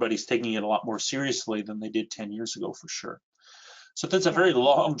think everybody's taking it a lot more seriously than they did 10 years ago for sure. So that's a very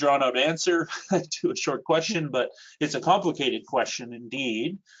long, drawn out answer to a short question, but it's a complicated question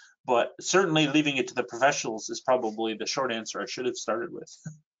indeed. But certainly leaving it to the professionals is probably the short answer I should have started with.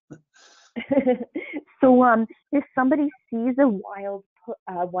 So if somebody sees a wild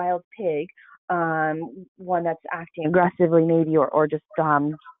pig, one that's acting aggressively maybe, or just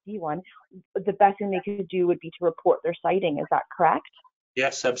see one, the best thing they could do would be to report their sighting. Is that correct?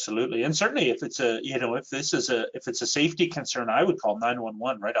 Yes, absolutely. And certainly if it's if it's a safety concern, I would call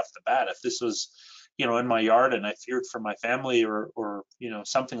 911 right off the bat. If this was, in my yard and I feared for my family or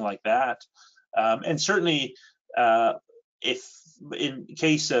something like that. And certainly if in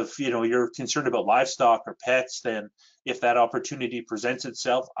case of, you're concerned about livestock or pets, then if that opportunity presents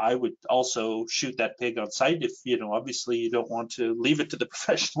itself, I would also shoot that pig on site. If, obviously you don't want to leave it to the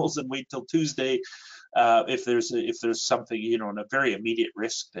professionals and wait till Tuesday. If there's something, in a very immediate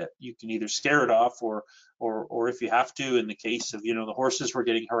risk that you can either scare it off or if you have to, in the case of, the horses were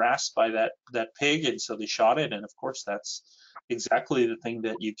getting harassed by that pig, and so they shot it. And of course, that's exactly the thing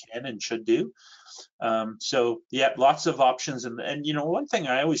that you can and should do. So yeah, lots of options. And one thing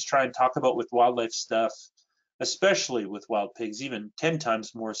I always try and talk about with wildlife stuff, especially with wild pigs, even 10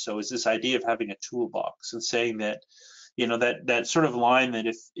 times more so, is this idea of having a toolbox and saying that, that sort of line that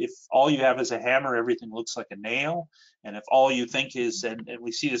if all you have is a hammer, everything looks like a nail. And if all you think is, and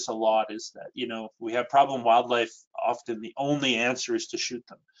we see this a lot, is that, we have problem wildlife, often the only answer is to shoot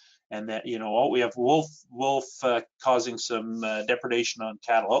them. And that, we have wolf causing some depredation on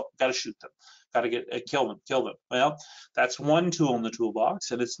cattle. Oh, got to shoot them. Got to kill them. Well, that's one tool in the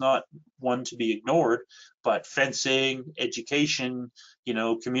toolbox, and it's not one to be ignored. But fencing, education,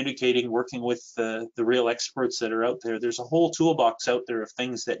 communicating, working with the real experts that are out there. There's a whole toolbox out there of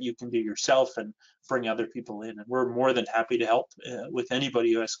things that you can do yourself and bring other people in. And we're more than happy to help with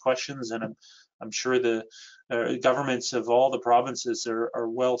anybody who has questions. And I'm sure the governments of all the provinces are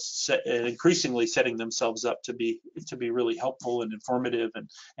well set, increasingly setting themselves up to be really helpful and informative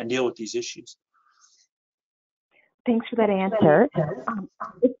and deal with these issues. Thanks for that answer.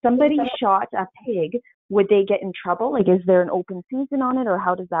 If somebody shot a pig, would they get in trouble? Like, is there an open season on it, or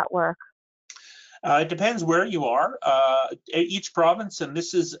how does that work? It depends where you are. Each province, and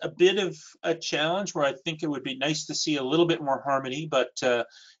this is a bit of a challenge where I think it would be nice to see a little bit more harmony, but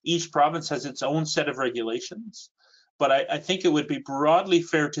each province has its own set of regulations. But I think it would be broadly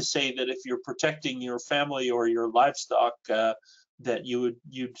fair to say that if you're protecting your family or your livestock, that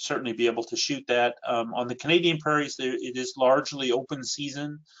you'd certainly be able to shoot that. On the Canadian prairies, it is largely open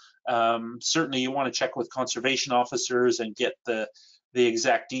season. Certainly you want to check with conservation officers and get the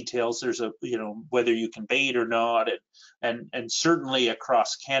exact details. There's whether you can bait or not, and certainly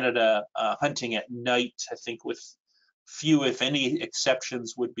across Canada, hunting at night, I think with few, if any,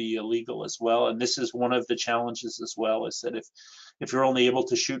 exceptions would be illegal as well. And this is one of the challenges as well, is that if you're only able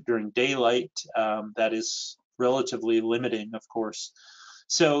to shoot during daylight, that is relatively limiting, of course.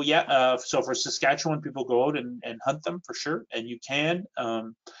 So yeah, so for Saskatchewan, people go out and hunt them for sure, and you can.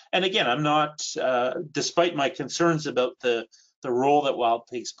 And again, I'm not, despite my concerns about the role that wild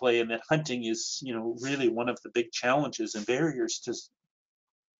pigs play, and that hunting is, really one of the big challenges and barriers to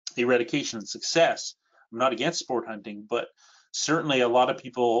eradication and success. I'm not against sport hunting, but certainly a lot of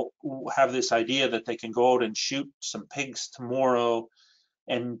people have this idea that they can go out and shoot some pigs tomorrow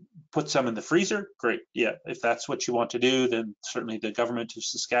and put some in the freezer. Great. Yeah. If that's what you want to do, then certainly the government of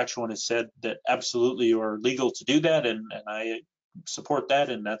Saskatchewan has said that absolutely you are legal to do that. And I support that.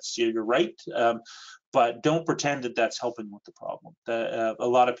 And that's, you're right. But don't pretend that that's helping with the problem. A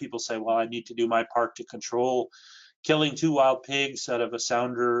lot of people say, well, I need to do my part to control killing 2 wild pigs out of a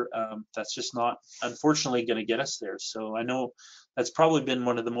sounder. That's just not, unfortunately, going to get us there. So I know that's probably been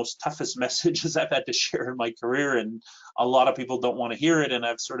one of the most toughest messages I've had to share in my career, and a lot of people don't want to hear it. And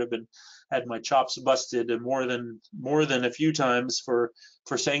I've sort of had my chops busted more than a few times for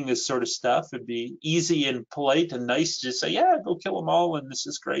saying this sort of stuff. It'd be easy and polite and nice to just say, yeah, go kill them all, and this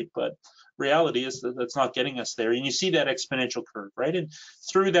is great. But reality is that that's not getting us there. And you see that exponential curve, right? And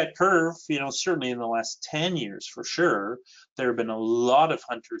through that curve, certainly in the last 10 years, for sure, there have been a lot of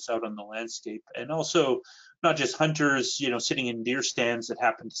hunters out on the landscape, and also not just hunters, sitting in deer stands that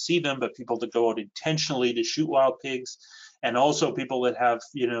happen to see them, but people that go out intentionally to shoot wild pigs, and also people that have,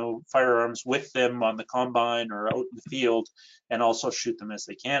 firearms with them on the combine or out in the field and also shoot them as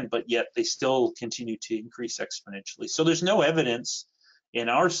they can, but yet they still continue to increase exponentially. So there's no evidence in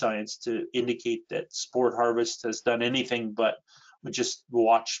our science to indicate that sport harvest has done anything but we just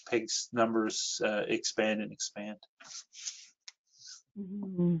watch pigs numbers expand and expand.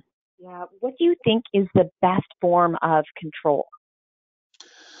 Mm-hmm. Yeah. What do you think is the best form of control?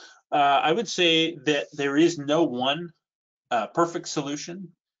 I would say that there is no one perfect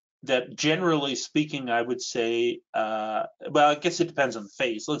solution. That generally speaking, I would say, well, I guess it depends on the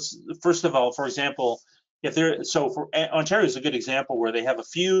phase. First of all, for example, Ontario is a good example where they have a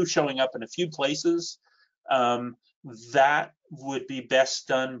few showing up in a few places. That would be best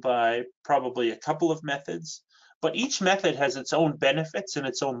done by probably a couple of methods, but each method has its own benefits and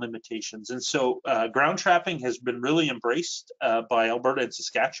its own limitations. And so ground trapping has been really embraced by Alberta and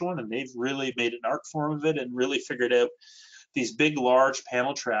Saskatchewan, and they've really made an art form of it and really figured out these big, large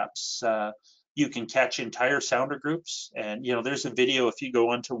panel traps. You can catch entire sounder groups. And, there's a video, if you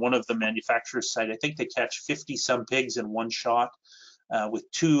go onto one of the manufacturer's site, I think they catch 50 some pigs in one shot with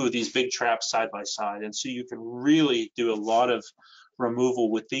 2 of these big traps side by side. And so you can really do a lot of removal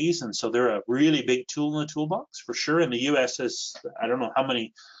with these. And so they're a really big tool in the toolbox for sure. And the US has, I don't know how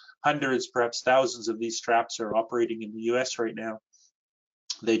many hundreds, perhaps thousands of these traps are operating in the US right now.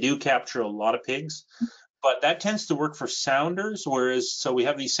 They do capture a lot of pigs. But that tends to work for sounders, so we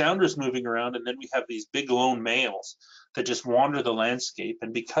have these sounders moving around, and then we have these big lone males that just wander the landscape.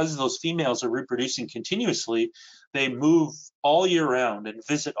 And because those females are reproducing continuously, they move all year round and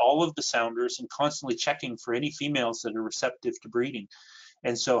visit all of the sounders and constantly checking for any females that are receptive to breeding.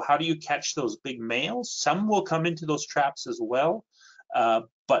 And so how do you catch those big males? Some will come into those traps as well,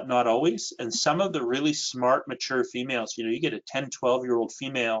 but not always. And some of the really smart, mature females, you get a 10, 12-year-old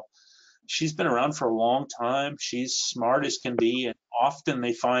female. She's been around for a long time. She's smart as can be. And often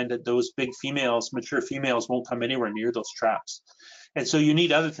they find that those big females, mature females, won't come anywhere near those traps. And so you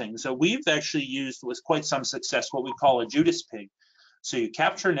need other things. So we've actually used with quite some success what we call a Judas pig. So you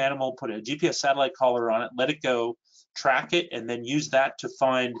capture an animal, put a GPS satellite collar on it, let it go, track it, and then use that to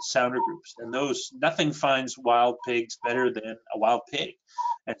find sounder groups. And nothing finds wild pigs better than a wild pig.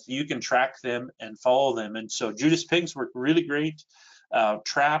 And so you can track them and follow them. And so Judas pigs work really great.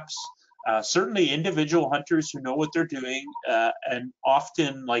 Traps. Certainly individual hunters who know what they're doing, and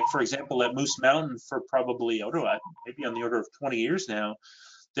often, like for example at Moose Mountain for probably maybe on the order of 20 years now,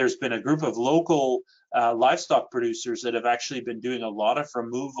 there's been a group of local livestock producers that have actually been doing a lot of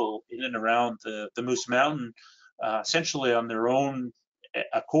removal in and around the Moose Mountain, essentially on their own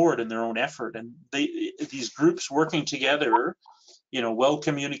accord and their own effort. And these groups working together, well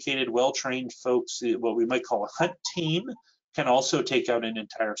communicated, well trained folks, what we might call a hunt team, can also take out an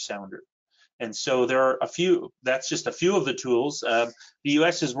entire sounder. And so there are that's just a few of the tools. The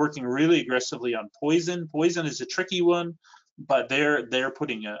US is working really aggressively on poison. Poison is a tricky one, but they're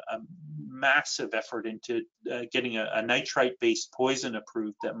putting a massive effort into getting a nitrite-based poison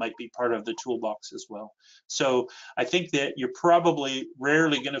approved that might be part of the toolbox as well. So I think that you're probably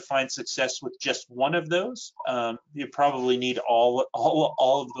rarely going to find success with just one of those. You probably need all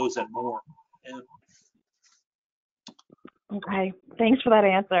of those and more. And Okay, thanks for that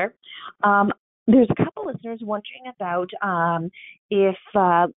answer. There's a couple listeners wondering about if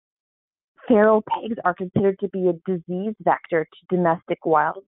feral pigs are considered to be a disease vector to domestic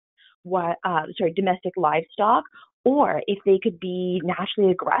domestic livestock, or if they could be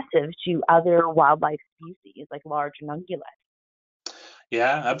naturally aggressive to other wildlife species like large ungulates.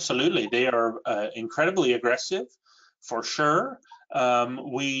 Yeah, absolutely. They are incredibly aggressive, for sure.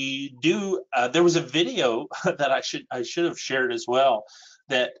 We do. There was a video that I should have shared as well.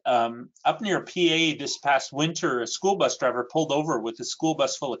 That up near PA this past winter, a school bus driver pulled over with a school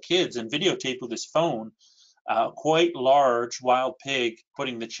bus full of kids and videotaped with his phone quite large wild pig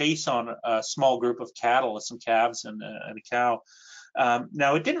putting the chase on a small group of cattle, some calves and a cow.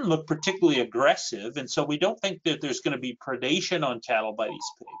 Now, it didn't look particularly aggressive, and so we don't think that there's going to be predation on cattle by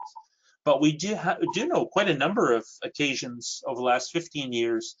these pigs. But we do know quite a number of occasions over the last 15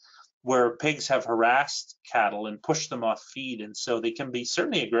 years where pigs have harassed cattle and pushed them off feed, and so they can be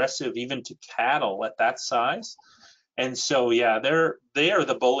certainly aggressive even to cattle at that size. And so, yeah, they are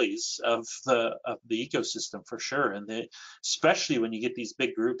the bullies of the ecosystem for sure. And especially when you get these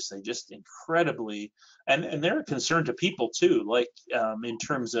big groups, they just incredibly, and they're a concern to people too. Like in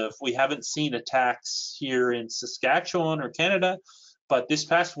terms of, we haven't seen attacks here in Saskatchewan or Canada, but this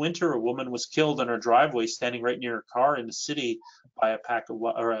past winter, a woman was killed on her driveway, standing right near her car in the city by a pack of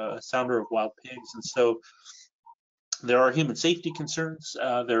or a sounder of wild pigs. And so, there are human safety concerns.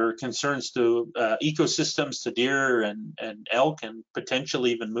 There are concerns to ecosystems, to deer and elk, and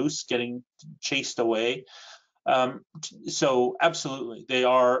potentially even moose getting chased away. So absolutely, they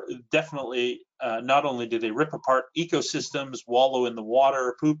are definitely, not only do they rip apart ecosystems, wallow in the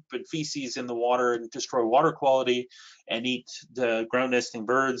water, poop and feces in the water, and destroy water quality, and eat the ground nesting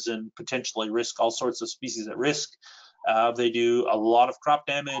birds, and potentially risk all sorts of species at risk. They do a lot of crop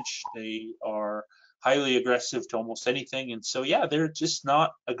damage. They are highly aggressive to almost anything. And so, yeah, they're just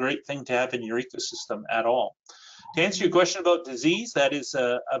not a great thing to have in your ecosystem at all. To answer your question about disease, that is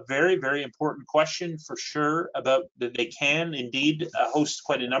a very, very important question for sure, about that they can indeed host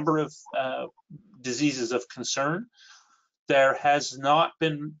quite a number of diseases of concern. There has not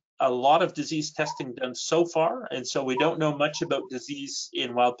been a lot of disease testing done so far, and so we don't know much about disease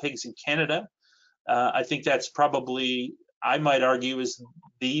in wild pigs in Canada. I think that's probably, I might argue, is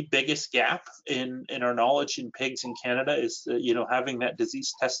the biggest gap in our knowledge in pigs in Canada, is having that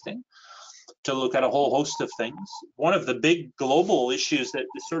disease testing to look at a whole host of things. One of the big global issues that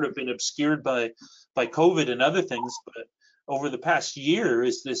has sort of been obscured by COVID and other things, but over the past year,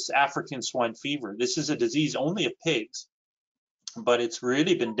 is this African swine fever. This is a disease only of pigs, but it's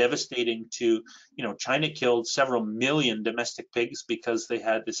really been devastating to, China killed several million domestic pigs because they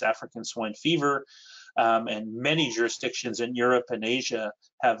had this African swine fever. And many jurisdictions in Europe and Asia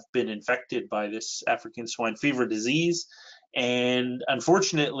have been infected by this African swine fever disease. And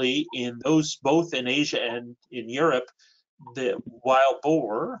unfortunately, in those, both in Asia and in Europe, the wild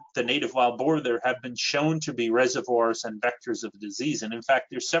boar, the native wild boar, there have been shown to be reservoirs and vectors of the disease. And in fact,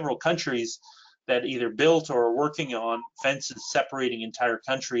 there's several countries that either built or are working on fences separating entire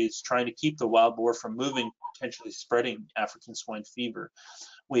countries, trying to keep the wild boar from moving, potentially spreading African swine fever.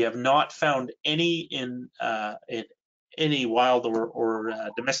 We have not found any in any wild or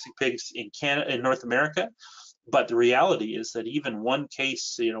domestic pigs in Canada, in North America. But the reality is that even one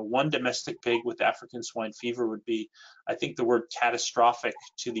case, one domestic pig with African swine fever would be, I think the word catastrophic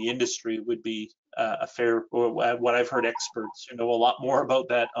to the industry would be a fair, or what I've heard experts who know a lot more about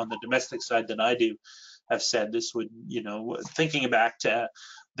that on the domestic side than I do have said. This would, thinking back to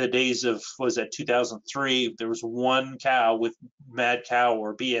the days of, was that 2003, there was one cow with mad cow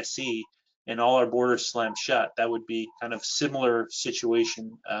or BSE, and all our borders slammed shut. That would be kind of similar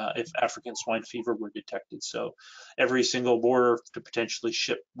situation if African swine fever were detected. So every single border to potentially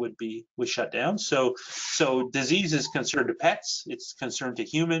ship would shut down. So disease is concerned to pets. It's concerned to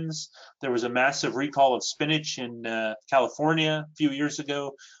humans. There was a massive recall of spinach in California a few years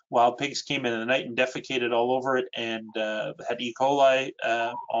ago. Wild pigs came in the night and defecated all over it, and had E. coli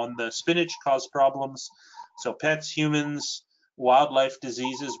on the spinach, caused problems. So pets, humans, wildlife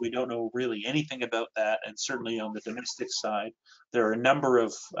diseases, we don't know really anything about that. And certainly on the domestic side, there are a number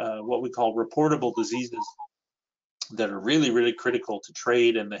of what we call reportable diseases that are really, really critical to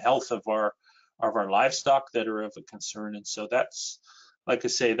trade and the health of our livestock that are of a concern. And so that's, like I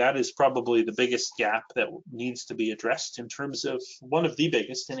say, that is probably the biggest gap that needs to be addressed, in terms of, one of the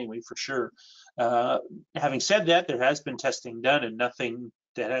biggest anyway, for sure. Having said that, there has been testing done, and nothing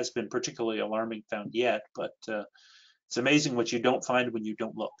that has been particularly alarming found yet, but it's amazing what you don't find when you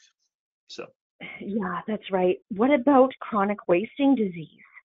don't look. So, yeah, that's right. What about chronic wasting disease?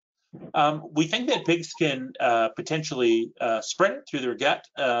 We think that pigs can potentially spread it through their gut.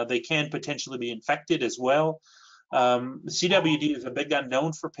 They can potentially be infected as well. CWD is a big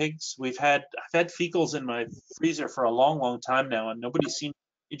unknown for pigs. I've had fecals in my freezer for a long, long time now, and nobody seemed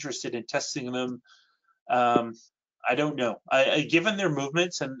interested in testing them. I don't know. Given their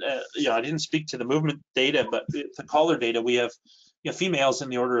movements, and I didn't speak to the movement data, but the collar data, we have females in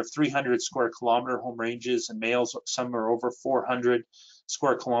the order of 300 square kilometer home ranges, and males, some are over 400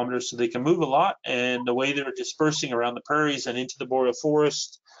 square kilometers. So they can move a lot, and the way they're dispersing around the prairies and into the boreal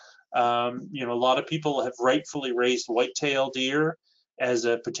forest, a lot of people have rightfully raised white-tailed deer as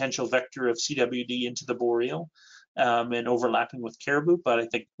a potential vector of CWD into the boreal, and overlapping with caribou, but I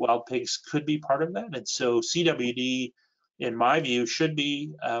think wild pigs could be part of that. And so CWD, in my view, should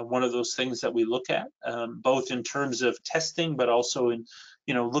be one of those things that we look at, both in terms of testing, but also in,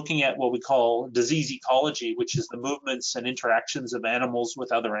 looking at what we call disease ecology, which is the movements and interactions of animals with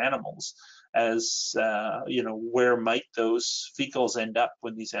other animals, as where might those fecals end up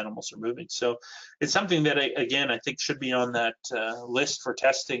when these animals are moving. So it's something that I think should be on that list for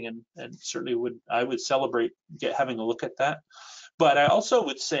testing, and certainly I would celebrate having a look at that. But I also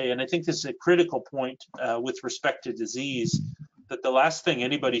would say, and I think this is a critical point with respect to disease, that the last thing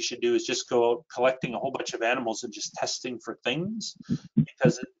anybody should do is just go out collecting a whole bunch of animals and just testing for things,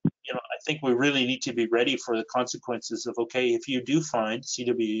 because I think we really need to be ready for the consequences of, okay, if you do find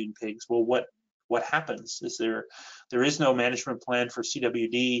CWD in pigs, well, what happens? There is no management plan for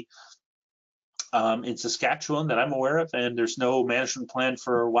CWD in Saskatchewan that I'm aware of, and there's no management plan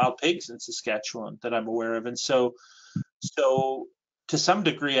for wild pigs in Saskatchewan that I'm aware of. And so to some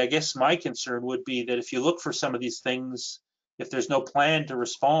degree, I guess my concern would be that if you look for some of these things, if there's no plan to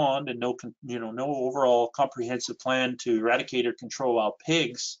respond and no overall comprehensive plan to eradicate or control wild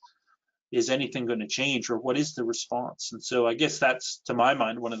pigs, is anything going to change, or what is the response? And so I guess that's, to my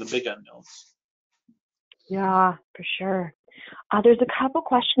mind, one of the big unknowns. Yeah, for sure. There's a couple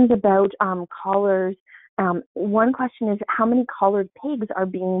questions about collars. One question is, how many collared pigs are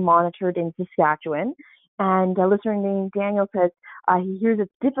being monitored in Saskatchewan? And a listener named Daniel says he hears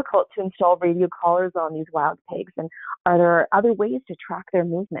it's difficult to install radio collars on these wild pigs. And are there other ways to track their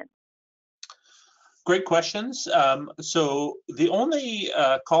movements? Great questions. So the only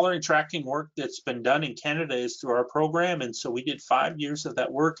collaring tracking work that's been done in Canada is through our program. And so we did 5 years of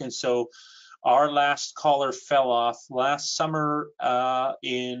that work. And so our last collar fell off last summer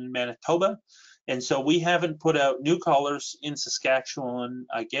in Manitoba. And so we haven't put out new collars in Saskatchewan.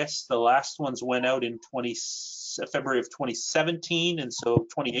 I guess the last ones went out in February of 2017. And so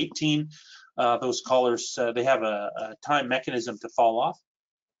 2018, those collars, they have a time mechanism to fall off.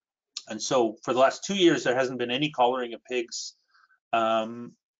 And so for the last 2 years, there hasn't been any collaring of pigs,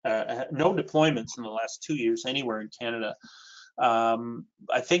 no deployments in the last 2 years anywhere in Canada.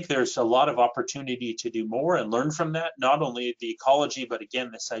 I think there's a lot of opportunity to do more and learn from that, not only the ecology, but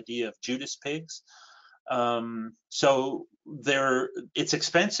again, this idea of Judas pigs. So it's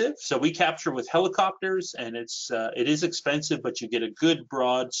expensive. So we capture with helicopters, and it is expensive, but you get a good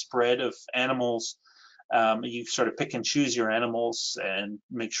broad spread of animals. You sort of pick and choose your animals and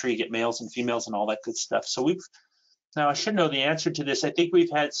make sure you get males and females and all that good stuff. So now I should know the answer to this. I think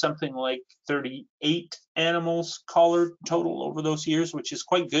we've had something like 38 animals collared total over those years, which is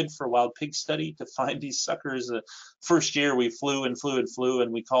quite good for a wild pig study to find these suckers. The first year we flew, and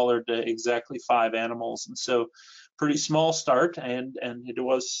we collared exactly 5 animals. And so pretty small start, and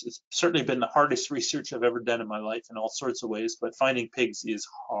it's certainly been the hardest research I've ever done in my life in all sorts of ways, but finding pigs is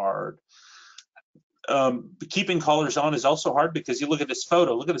hard. Keeping collars on is also hard, because you look at this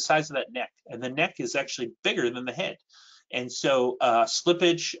photo, look at the size of that neck, and the neck is actually bigger than the head. And so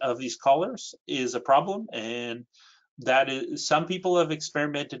slippage of these collars is a problem, and that is, some people have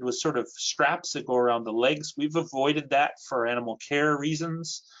experimented with sort of straps that go around the legs. We've avoided that for animal care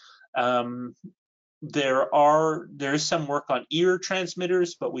reasons. There is some work on ear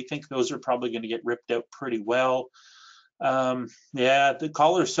transmitters, but we think those are probably going to get ripped out pretty well. The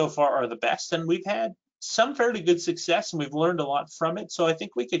collars so far are the best, and we've had some fairly good success, and we've learned a lot from it. So I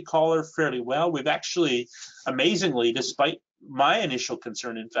think we could collar fairly well. We've actually, amazingly, despite my initial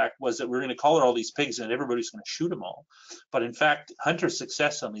concern, in fact, was that we're going to collar all these pigs and everybody's going to shoot them all. But in fact, hunter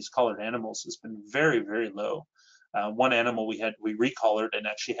success on these collared animals has been very, very low. One animal we recollared and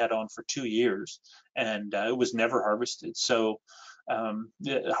actually had on for 2 years, and it was never harvested. So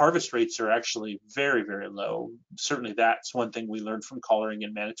the harvest rates are actually very, very low. Certainly that's one thing we learned from collaring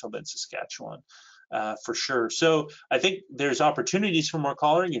in Manitoba and Saskatchewan, for sure. So I think there's opportunities for more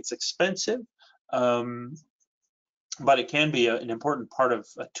collaring. It's expensive, but it can be an important part of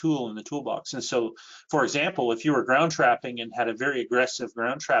a tool in the toolbox. And so, for example, if you were ground trapping and had a very aggressive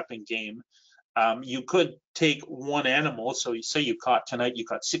ground trapping game, you could take one animal. So you say you caught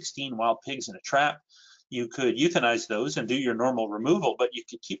 16 wild pigs in a trap. You could euthanize those and do your normal removal, but you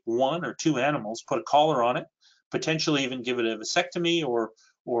could keep 1 or 2 animals, put a collar on it, potentially even give it a vasectomy or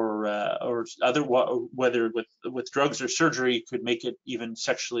other, whether with drugs or surgery, could make it even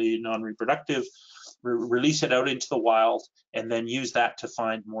sexually non-reproductive. release it out into the wild, and then use that to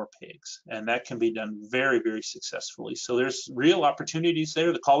find more pigs. And that can be done very, very successfully. So there's real opportunities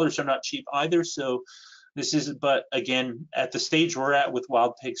there. The collars are not cheap either. So this is, but again, at the stage we're at with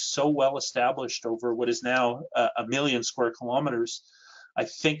wild pigs so well established over what is now a million square kilometers, I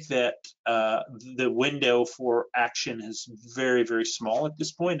think that the window for action is very, very small at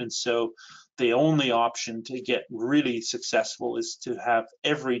this point. And so the only option to get really successful is to have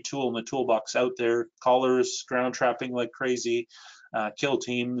every tool in the toolbox out there: collars, ground trapping like crazy, kill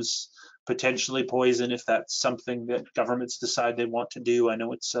teams, potentially poison if that's something that governments decide they want to do. I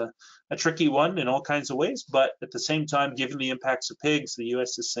know it's a tricky one in all kinds of ways, but at the same time, given the impacts of pigs, the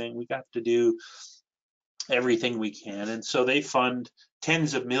US is saying we have to do everything we can. And so they fund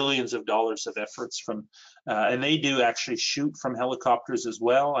tens of millions of dollars of efforts from, and they do actually shoot from helicopters as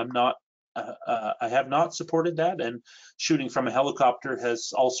well. I have not supported that, and shooting from a helicopter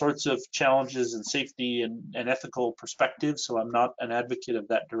has all sorts of challenges and safety and ethical perspectives, so I'm not an advocate of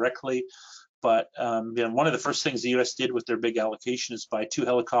that directly. But one of the first things the US did with their big allocation is buy 2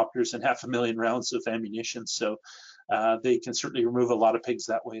 helicopters and 500,000 rounds of ammunition, so they can certainly remove a lot of pigs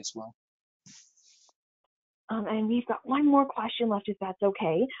that way as well. And we've got one more question left, if that's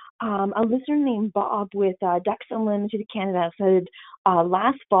okay. A listener named Bob with Ducks Unlimited Canada said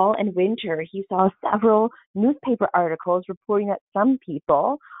last fall and winter he saw several newspaper articles reporting that some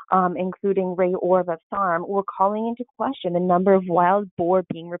people, including Ray Orva Farm, were calling into question the number of wild boar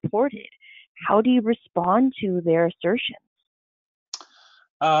being reported. How do you respond to their assertions?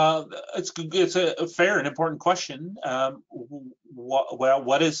 It's a fair and important question.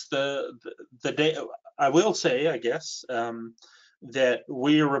 What is the data? I will say, I guess, that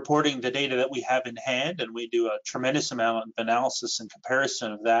we are reporting the data that we have in hand, and we do a tremendous amount of analysis and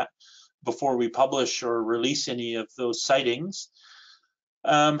comparison of that before we publish or release any of those sightings.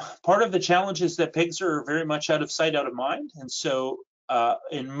 Part of the challenge is that pigs are very much out of sight, out of mind, and so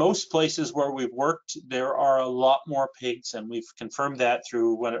in most places where we've worked, there are a lot more pigs, and we've confirmed that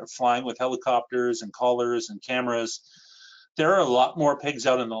through flying with helicopters and collars and cameras. There are a lot more pigs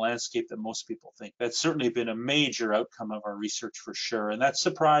out in the landscape than most people think. That's certainly been a major outcome of our research for sure, and that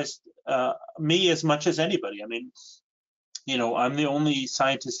surprised me as much as anybody. I mean, you know, I'm the only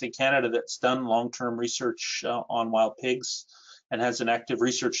scientist in Canada that's done long-term research on wild pigs and has an active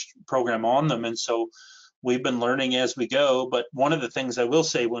research program on them, and so we've been learning as we go. But one of the things I will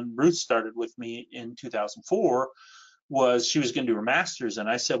say, when Ruth started with me in 2004, was she was going to do her master's, and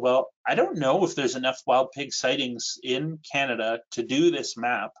I said, well, I don't know if there's enough wild pig sightings in Canada to do this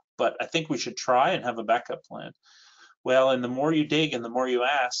map, but I think we should try and have a backup plan. Well, and the more you dig and the more you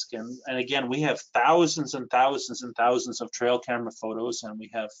ask, and again, we have thousands and thousands and thousands of trail camera photos, and we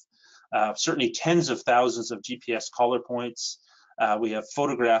have certainly tens of thousands of GPS collar points. We have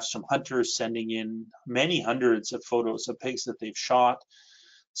photographs from hunters sending in many hundreds of photos of pigs that they've shot.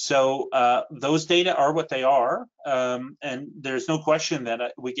 So those data are what they are, and there's no question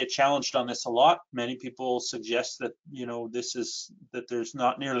that we get challenged on this a lot. Many people suggest that, you know, that there's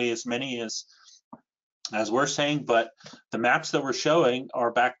not nearly as many as we're saying, but the maps that we're showing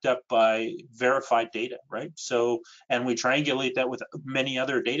are backed up by verified data, right? So, and we triangulate that with many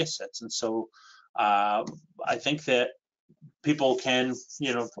other data sets, and so I think that people can,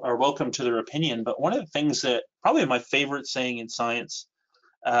 you know, are welcome to their opinion. But one of the things that probably my favorite saying in science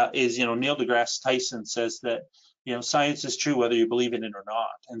is, you know, Neil deGrasse Tyson says that, you know, science is true whether you believe in it or not.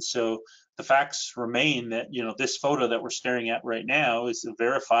 And so the facts remain that, you know, this photo that we're staring at right now is a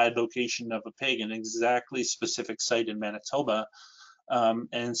verified location of a pig in an exactly specific site in Manitoba.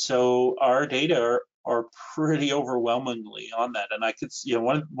 And so our data are pretty overwhelmingly on that. And I could, you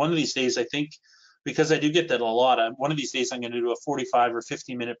know, one of these days, I think, because I do get that a lot, one of these days I'm going to do a 45 or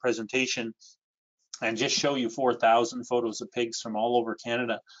 50-minute presentation and just show you 4,000 photos of pigs from all over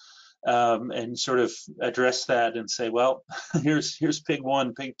Canada, and sort of address that and say, well, here's pig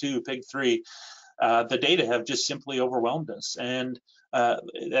 1, pig 2, pig 3. The data have just simply overwhelmed us. And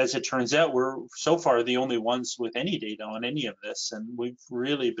as it turns out, we're so far the only ones with any data on any of this. And we've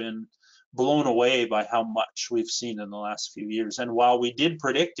really been blown away by how much we've seen in the last few years. And while we did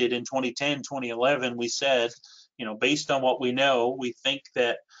predict it in 2010, 2011, we said, you know, based on what we know, we think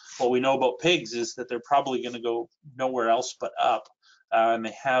that what we know about pigs is that they're probably going to go nowhere else but up. And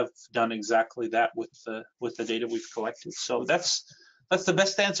they have done exactly that with the data we've collected. So that's the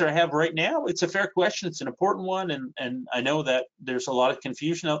best answer I have right now. It's a fair question. It's an important one. And I know that there's a lot of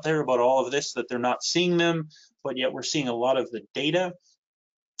confusion out there about all of this, that they're not seeing them, but yet we're seeing a lot of the data.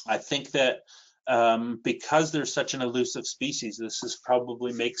 I think that because they're such an elusive species, this is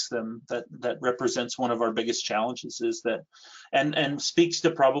probably makes them that represents one of our biggest challenges, is that, and speaks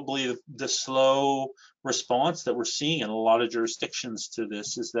to probably the slow response that we're seeing in a lot of jurisdictions to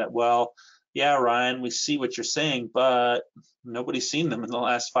this, is that, well, yeah, Ryan, we see what you're saying, but nobody's seen them in the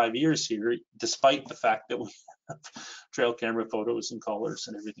last 5 years here, despite the fact that we have trail camera photos and collars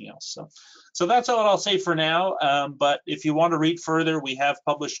and everything else. So that's all I'll say for now. But if you want to read further, we have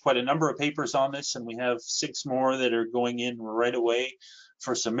published quite a number of papers on this, and we have 6 more that are going in right away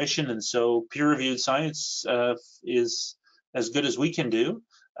for submission. And so peer-reviewed science is as good as we can do.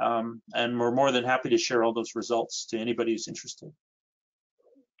 And we're more than happy to share all those results to anybody who's interested.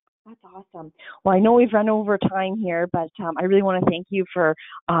 That's awesome. Well, I know we've run over time here, but I really want to thank you for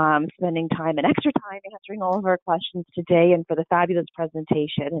spending time and extra time answering all of our questions today, and for the fabulous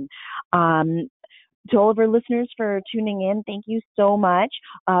presentation. And to all of our listeners for tuning in, thank you so much.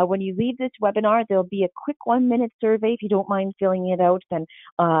 When you leave this webinar, there'll be a quick 1-minute survey. If you don't mind filling it out, then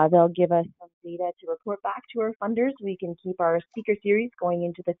they'll give us some data to report back to our funders so we can keep our speaker series going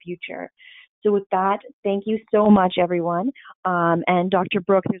into the future. So with that, thank you so much, everyone. And Dr.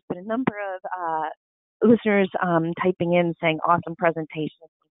 Brook, there's been a number of listeners typing in saying, awesome presentation.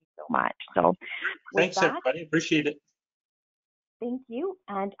 Thank you so much. So thanks, everybody. Appreciate it. Thank you,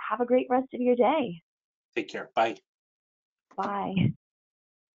 and have a great rest of your day. Take care. Bye. Bye.